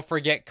 Don't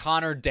forget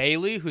Connor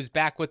Daly, who's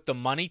back with the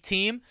Money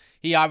Team.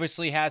 He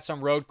obviously has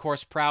some road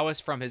course prowess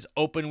from his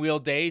open wheel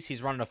days.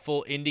 He's running a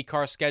full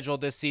IndyCar schedule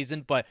this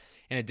season, but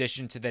in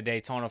addition to the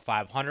Daytona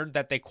 500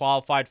 that they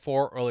qualified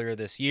for earlier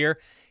this year,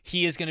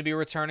 he is going to be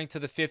returning to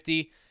the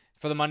 50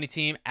 for the Money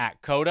Team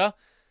at COTA.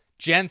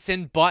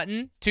 Jenson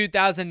Button,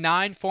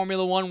 2009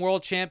 Formula One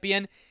World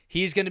Champion.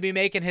 He's going to be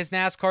making his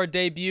NASCAR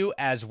debut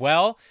as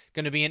well.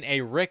 Going to be in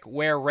a Rick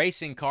Ware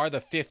racing car,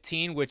 the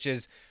 15, which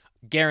is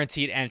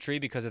guaranteed entry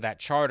because of that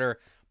charter.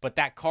 But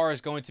that car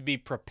is going to be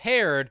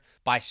prepared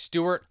by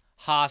Stuart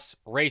Haas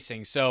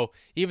Racing. So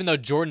even though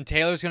Jordan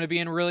Taylor is going to be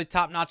in really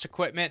top-notch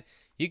equipment,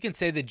 you can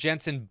say that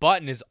Jenson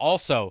Button is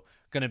also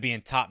going to be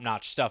in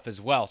top-notch stuff as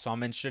well. So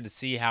I'm interested to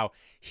see how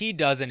he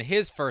does in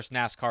his first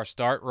NASCAR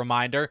start.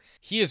 Reminder,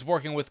 he is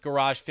working with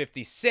Garage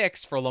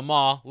 56 for Le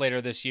Mans later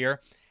this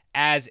year,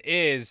 as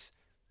is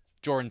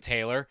Jordan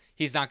Taylor.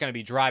 He's not going to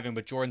be driving,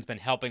 but Jordan's been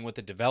helping with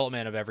the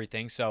development of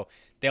everything, so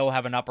they'll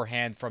have an upper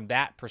hand from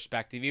that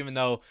perspective, even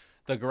though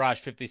the Garage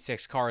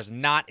 56 car is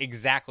not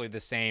exactly the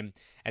same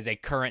as a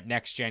current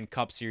next-gen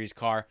Cup Series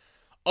car.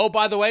 Oh,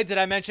 by the way, did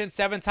I mention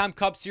 7-time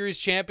Cup Series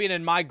champion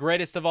and my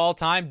greatest of all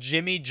time,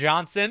 Jimmy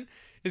Johnson,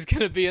 is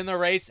going to be in the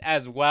race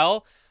as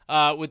well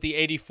with the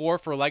 84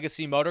 for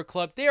Legacy Motor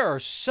Club. There are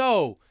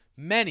so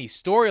many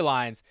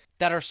storylines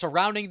that are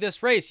surrounding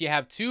this race. You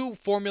have 2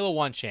 Formula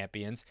One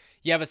champions.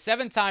 You have a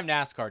 7-time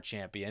NASCAR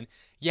champion.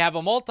 You have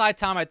a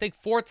multi-time, I think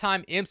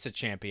 4-time IMSA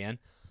champion.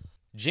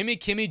 Jimmy,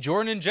 Kimmy,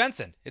 Jordan, and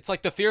Jensen. It's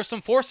like the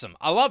fearsome foursome.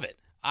 I love it.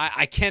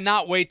 I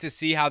cannot wait to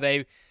see how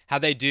they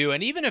do.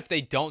 And even if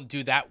they don't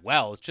do that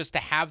well, it's just to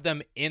have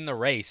them in the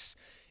race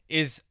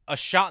is a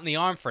shot in the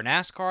arm for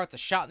NASCAR. It's a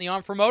shot in the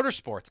arm for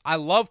motorsports. I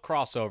love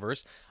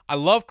crossovers. I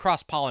love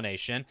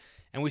cross-pollination.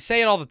 And we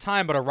say it all the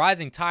time, but a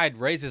rising tide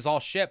raises all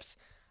ships.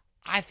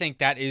 I think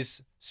that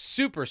is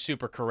super,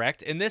 super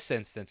correct in this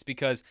instance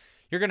because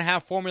you're going to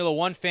have Formula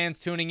One fans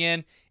tuning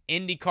in,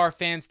 IndyCar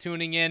fans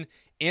tuning in,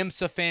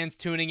 IMSA fans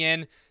tuning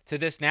in to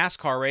this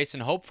NASCAR race.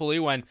 And hopefully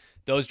when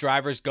those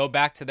drivers go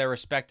back to their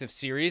respective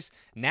series,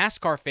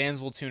 NASCAR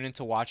fans will tune in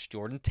to watch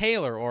Jordan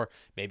Taylor or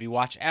maybe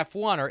watch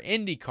F1 or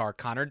IndyCar,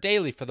 Connor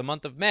Daly for the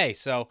month of May.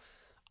 So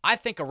I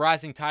think a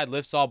rising tide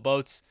lifts all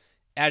boats.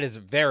 That is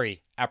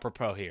very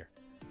apropos here.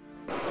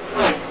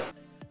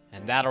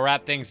 And that'll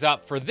wrap things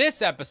up for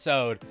this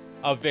episode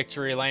of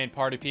Victory Lane,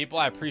 party people.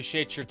 I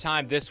appreciate your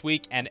time this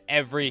week and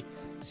every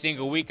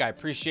single week. I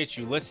appreciate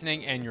you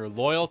listening and your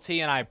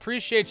loyalty, and I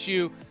appreciate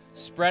you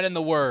spreading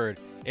the word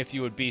if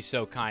you would be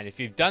so kind. If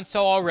you've done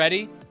so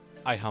already,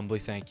 I humbly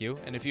thank you.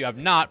 And if you have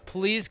not,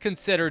 please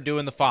consider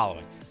doing the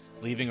following: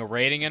 leaving a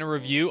rating and a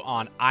review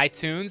on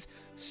iTunes,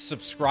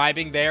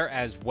 subscribing there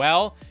as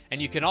well.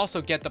 And you can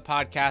also get the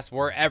podcast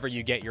wherever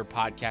you get your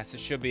podcasts.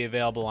 It should be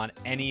available on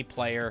any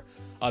player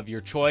of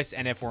your choice.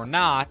 And if we're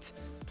not,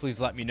 please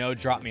let me know,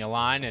 drop me a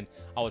line, and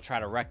I will try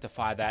to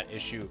rectify that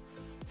issue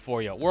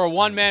for you. We're a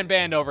one-man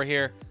band over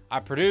here.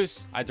 I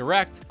produce, I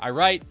direct, I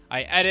write,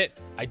 I edit,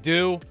 I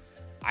do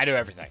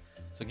everything.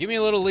 So give me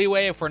a little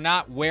leeway if we're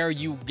not where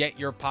you get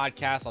your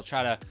podcast. I'll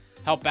try to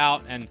help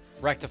out and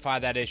rectify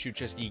that issue.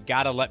 Just you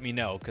gotta let me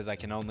know because I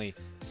can only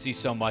see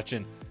so much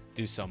and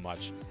do so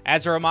much.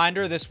 As a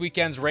reminder, this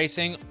weekend's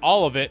racing,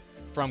 all of it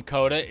from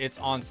COTA. It's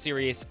on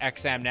Sirius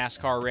XM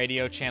NASCAR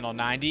Radio Channel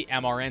 90.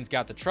 MRN's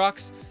got the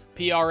trucks.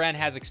 PRN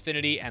has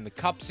Xfinity and the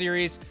Cup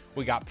Series.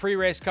 We got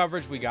pre-race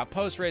coverage. We got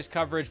post-race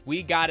coverage.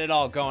 We got it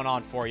all going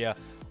on for you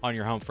on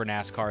your home for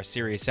NASCAR,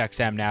 Sirius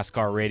XM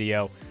NASCAR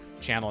Radio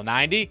Channel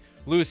 90.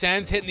 Loose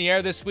ends hitting the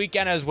air this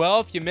weekend as well.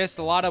 If you missed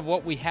a lot of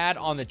what we had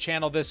on the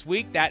channel this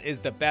week, that is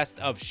the best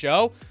of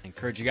show. I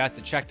encourage you guys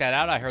to check that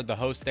out. I heard the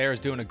host there is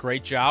doing a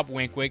great job.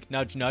 Wink, wink,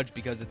 nudge, nudge,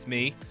 because it's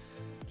me.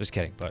 Just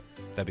kidding, but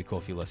that'd be cool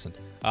if you listened.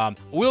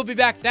 We'll be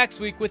back next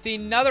week with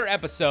another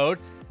episode,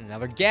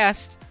 another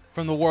guest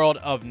from the world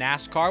of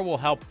NASCAR. We'll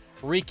help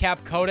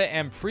recap COTA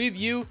and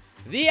preview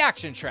the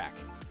action track,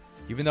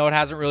 even though it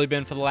hasn't really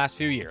been for the last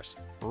few years.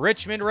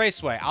 Richmond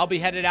Raceway. I'll be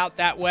headed out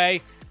that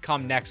way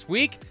come next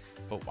week,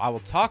 but I will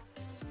talk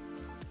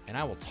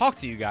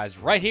to you guys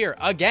right here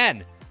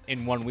again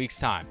in 1 week's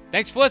time.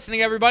 Thanks for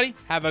listening, everybody.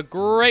 Have a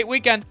great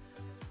weekend.